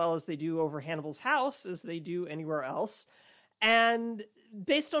just as well as they do over Hannibal's house as they do anywhere else. And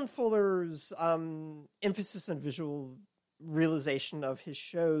based on Fuller's emphasis on visual realization of his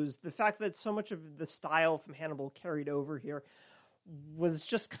shows, the fact that so much of the style from Hannibal carried over here was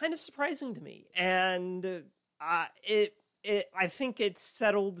just kind of surprising to me, and I think it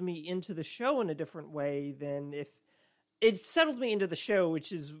settled me into the show in a different way than if it settled me into the show,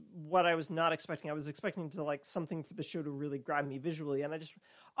 which is what I was not expecting. I was expecting to like something for the show to really grab me visually, and I just,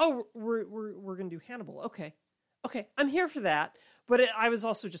 we're gonna do Hannibal, okay, I'm here for that. But I was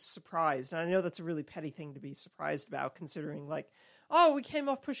also just surprised, and I know that's a really petty thing to be surprised about, considering like, we came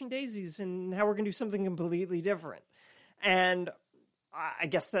off Pushing Daisies, and now we're gonna do something completely different, and I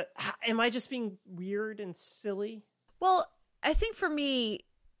guess that, am I just being weird and silly? Well, I think for me,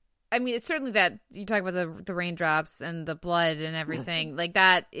 I mean, it's certainly that you talk about the raindrops and the blood and everything. Like,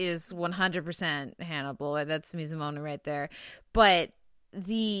 that is 100% Hannibal. That's Mizumona right there. But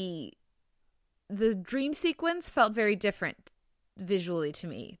the dream sequence felt very different visually to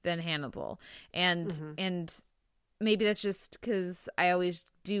me than Hannibal. And maybe that's just because I always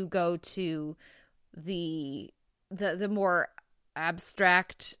do go to the more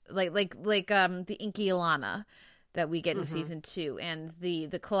abstract, like the Inky Ilana that we get in season 2, and the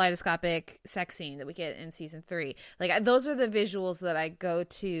kaleidoscopic sex scene that we get in season 3. Like, those are the visuals that I go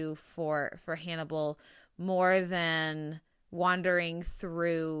to for Hannibal more than wandering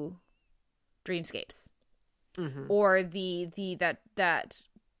through dreamscapes, or that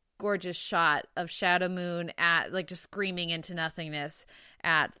gorgeous shot of Shadow Moon at like just screaming into nothingness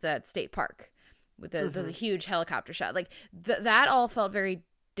at that state park with the huge helicopter shot. Like that all felt very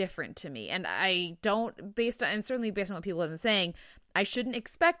different to me, and I don't, certainly based on what people have been saying, I shouldn't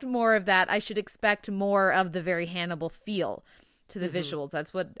expect more of that. I should expect more of the very Hannibal feel to the visuals.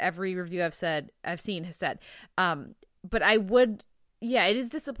 That's what every review I've seen has said. But I would, it is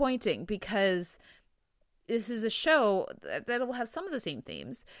disappointing because this is a show that will have some of the same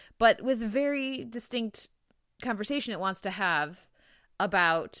themes, but with very distinct conversation it wants to have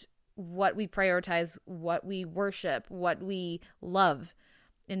about what we prioritize, what we worship, what we love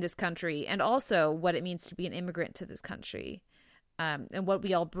in this country, and also what it means to be an immigrant to this country, and what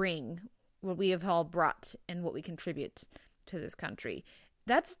we all bring, what we have all brought, and what we contribute to this country.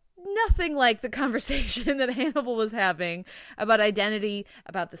 That's nothing like the conversation that Hannibal was having about identity,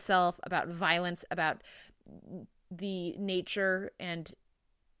 about the self, about violence, about the nature and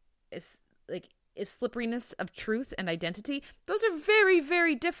its slipperiness of truth and identity. Those are very,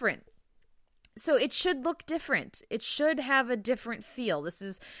 very different. So it should look different. It should have a different feel. This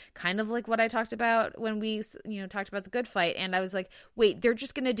is kind of like what I talked about when we, talked about The Good Fight. And I was like, wait, they're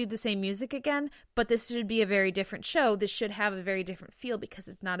just going to do the same music again? But this should be a very different show. This should have a very different feel because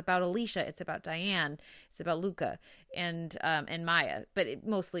it's not about Alicia. It's about Diane. It's about Luca and Maya. But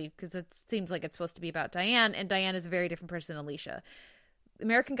mostly because it seems like it's supposed to be about Diane. And Diane is a very different person than Alicia.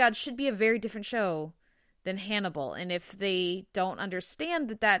 American Gods should be a very different show than Hannibal. And if they don't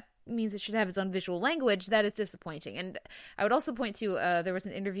understand that means it should have its own visual language, that is disappointing. And I would also point to there was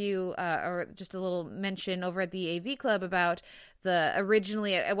an interview or just a little mention over at the AV Club about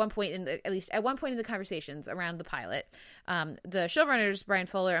originally at one point in the conversations around the pilot, the showrunners Brian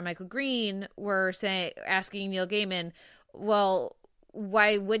Fuller and Michael Green were asking Neil Gaiman, well,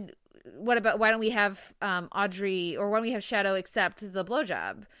 why don't we have Audrey, or why don't we have Shadow accept the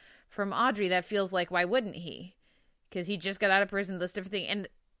blowjob from Audrey? That feels like, why wouldn't he? Because he just got out of prison, this different thing.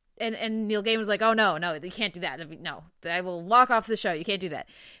 And Neil Gaiman was like, oh, no, you can't do that. No, I will walk off the show. You can't do that.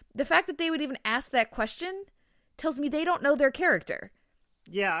 The fact that they would even ask that question tells me they don't know their character.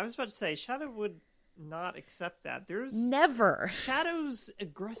 Yeah, I was about to say, Shadow would not accept that. There's never. Shadow's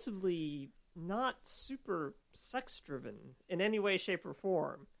aggressively not super sex-driven in any way, shape, or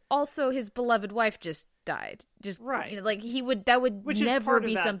form. Also, his beloved wife just died. Just right. Like that would Which never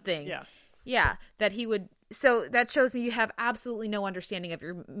be something. Yeah. Yeah, that he would. So that shows me you have absolutely no understanding of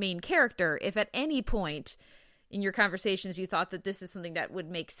your main character. If at any point in your conversations you thought that this is something that would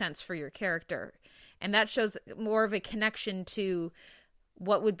make sense for your character, and that shows more of a connection to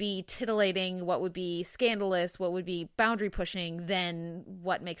what would be titillating, what would be scandalous, what would be boundary pushing, than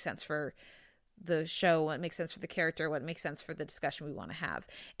what makes sense for the show, what makes sense for the character, what makes sense for the discussion we want to have.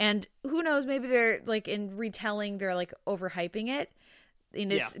 And who knows, maybe they're like, in retelling, they're like overhyping it.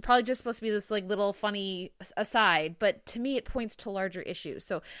 And it's probably just supposed to be this like little funny aside, but to me it points to larger issues.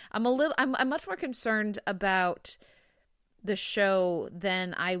 So I'm much more concerned about the show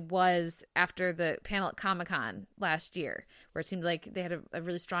than I was after the panel at Comic-Con last year, where it seemed like they had a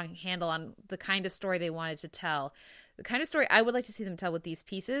really strong handle on the kind of story they wanted to tell. The kind of story I would like to see them tell with these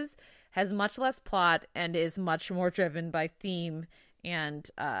pieces has much less plot and is much more driven by theme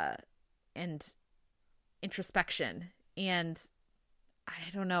and introspection. And I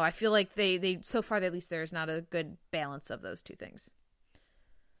don't know. I feel like they so far, at least, there's not a good balance of those two things.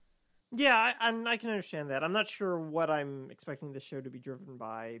 Yeah, and I can understand that. I'm not sure what I'm expecting the show to be driven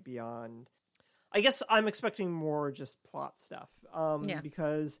by beyond. I guess I'm expecting more just plot stuff.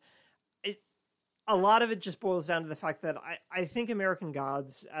 Because a lot of it just boils down to the fact that I think American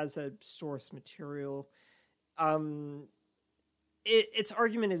Gods as a source material, its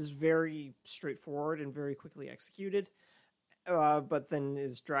argument is very straightforward and very quickly executed. But then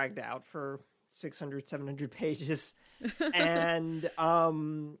is dragged out for 600, 700 pages. And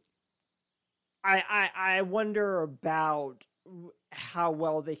I wonder about how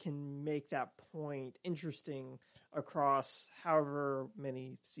well they can make that point interesting across however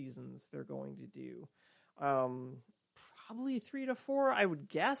many seasons they're going to do. Probably 3 to 4, I would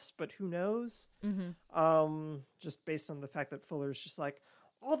guess, but who knows? Mm-hmm. Just based on the fact that Fuller's just like,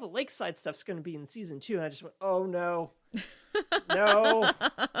 all the Lakeside stuff's going to be in season 2. And I just went, oh no.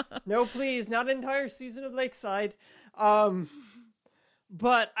 No, please, not an entire season of Lakeside.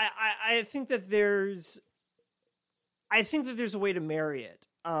 But I think that there's a way to marry it.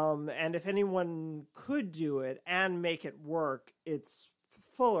 And if anyone could do it and make it work, it's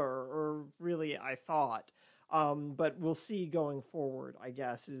Fuller, or really, I thought. But we'll see going forward, I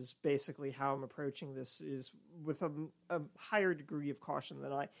guess, is basically how I'm approaching this, is with a higher degree of caution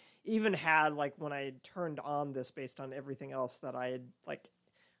than I even had, like, when I had turned on this based on everything else that I had, like,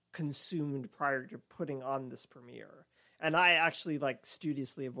 consumed prior to putting on this premiere. And I actually, like,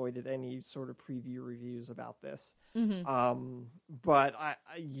 studiously avoided any sort of preview reviews about this. Mm-hmm. But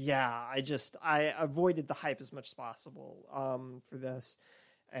I avoided the hype as much as possible for this.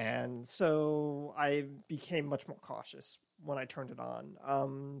 And so I became much more cautious when I turned it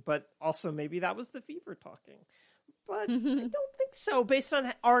on. But also maybe that was the fever talking. But I don't think so, based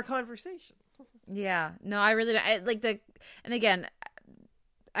on our conversation. Yeah. No, I really don't. And again,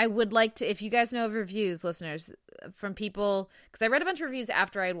 I would like to, if you guys know of reviews, listeners, from people, because I read a bunch of reviews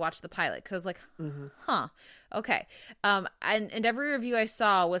after I had watched the pilot, because I was like, okay. And every review I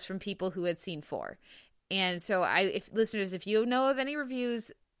saw was from people who had seen 4. And so if you know of any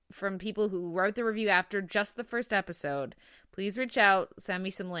reviews from people who wrote the review after just the first episode, please reach out, send me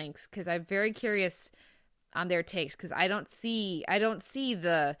some links, because I'm very curious on their takes, because I don't see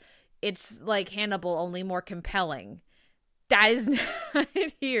it's like Hannibal, only more compelling. That is not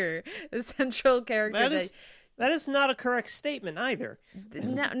here. The central character. That is not a correct statement either.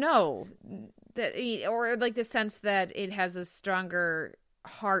 No. Or like the sense that it has a stronger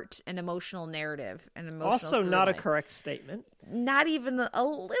heart and emotional narrative and emotional. Also, not a correct statement. Not even a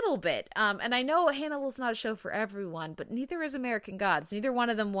little bit. And I know Hannibal's not a show for everyone, but neither is American Gods. Neither one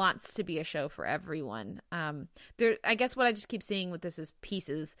of them wants to be a show for everyone. I guess what I just keep seeing with this is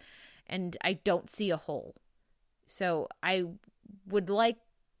pieces, and I don't see a whole. So I would like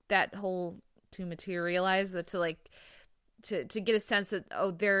that whole to materialize, that to get a sense that,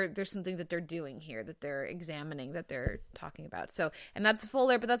 there's something that they're doing here, that they're examining, that they're talking about. So, and that's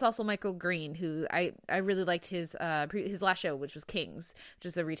Fuller, but that's also Michael Green, who I really liked his last show, which was Kings, which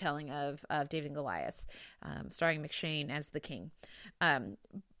is the retelling of David and Goliath, starring McShane as the king. And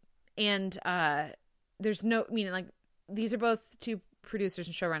there's no, these are both two producers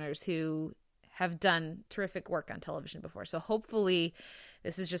and showrunners who have done terrific work on television before. So hopefully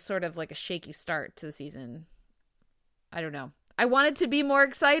this is just sort of like a shaky start to the season. I don't know. I wanted to be more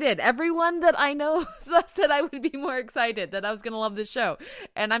excited. Everyone that I know said I would be more excited, that I was going to love this show.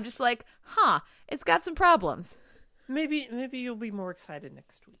 And I'm just like, it's got some problems. Maybe you'll be more excited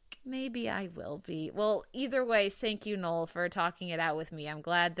next week. Maybe I will be. Well, either way, thank you, Noel, for talking it out with me. I'm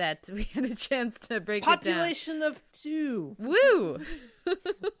glad that we had a chance to break it down. Population of 2. Woo!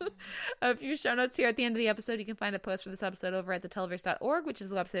 A few show notes here at the end of the episode. You can find a post for this episode over at theteleverse.org, which is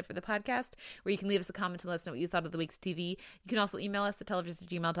the website for the podcast, where you can leave us a comment and let us know what you thought of the week's TV. You can also email us at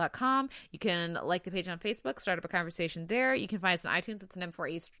televerse@gmail.com. You can like the page on Facebook, start up a conversation there. You can find us on iTunes with an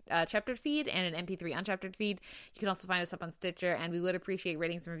M4A chaptered feed and an MP3 unchaptered feed. You can also find us up on Stitcher, and we would appreciate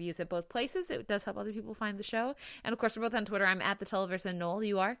ratings and reviews at both places. It does help other people find the show. And of course, we're both on Twitter. I'm at the Televerse, and Noel,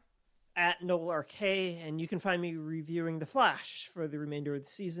 you are? At NoelRK, and you can find me reviewing The Flash for the remainder of the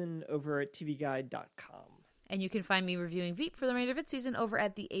season over at tvguide.com. And you can find me reviewing Veep for the remainder of its season over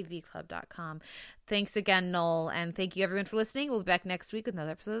at theavclub.com. Thanks again, Noel, and thank you everyone for listening. We'll be back next week with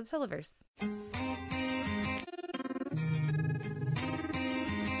another episode of The Televerse.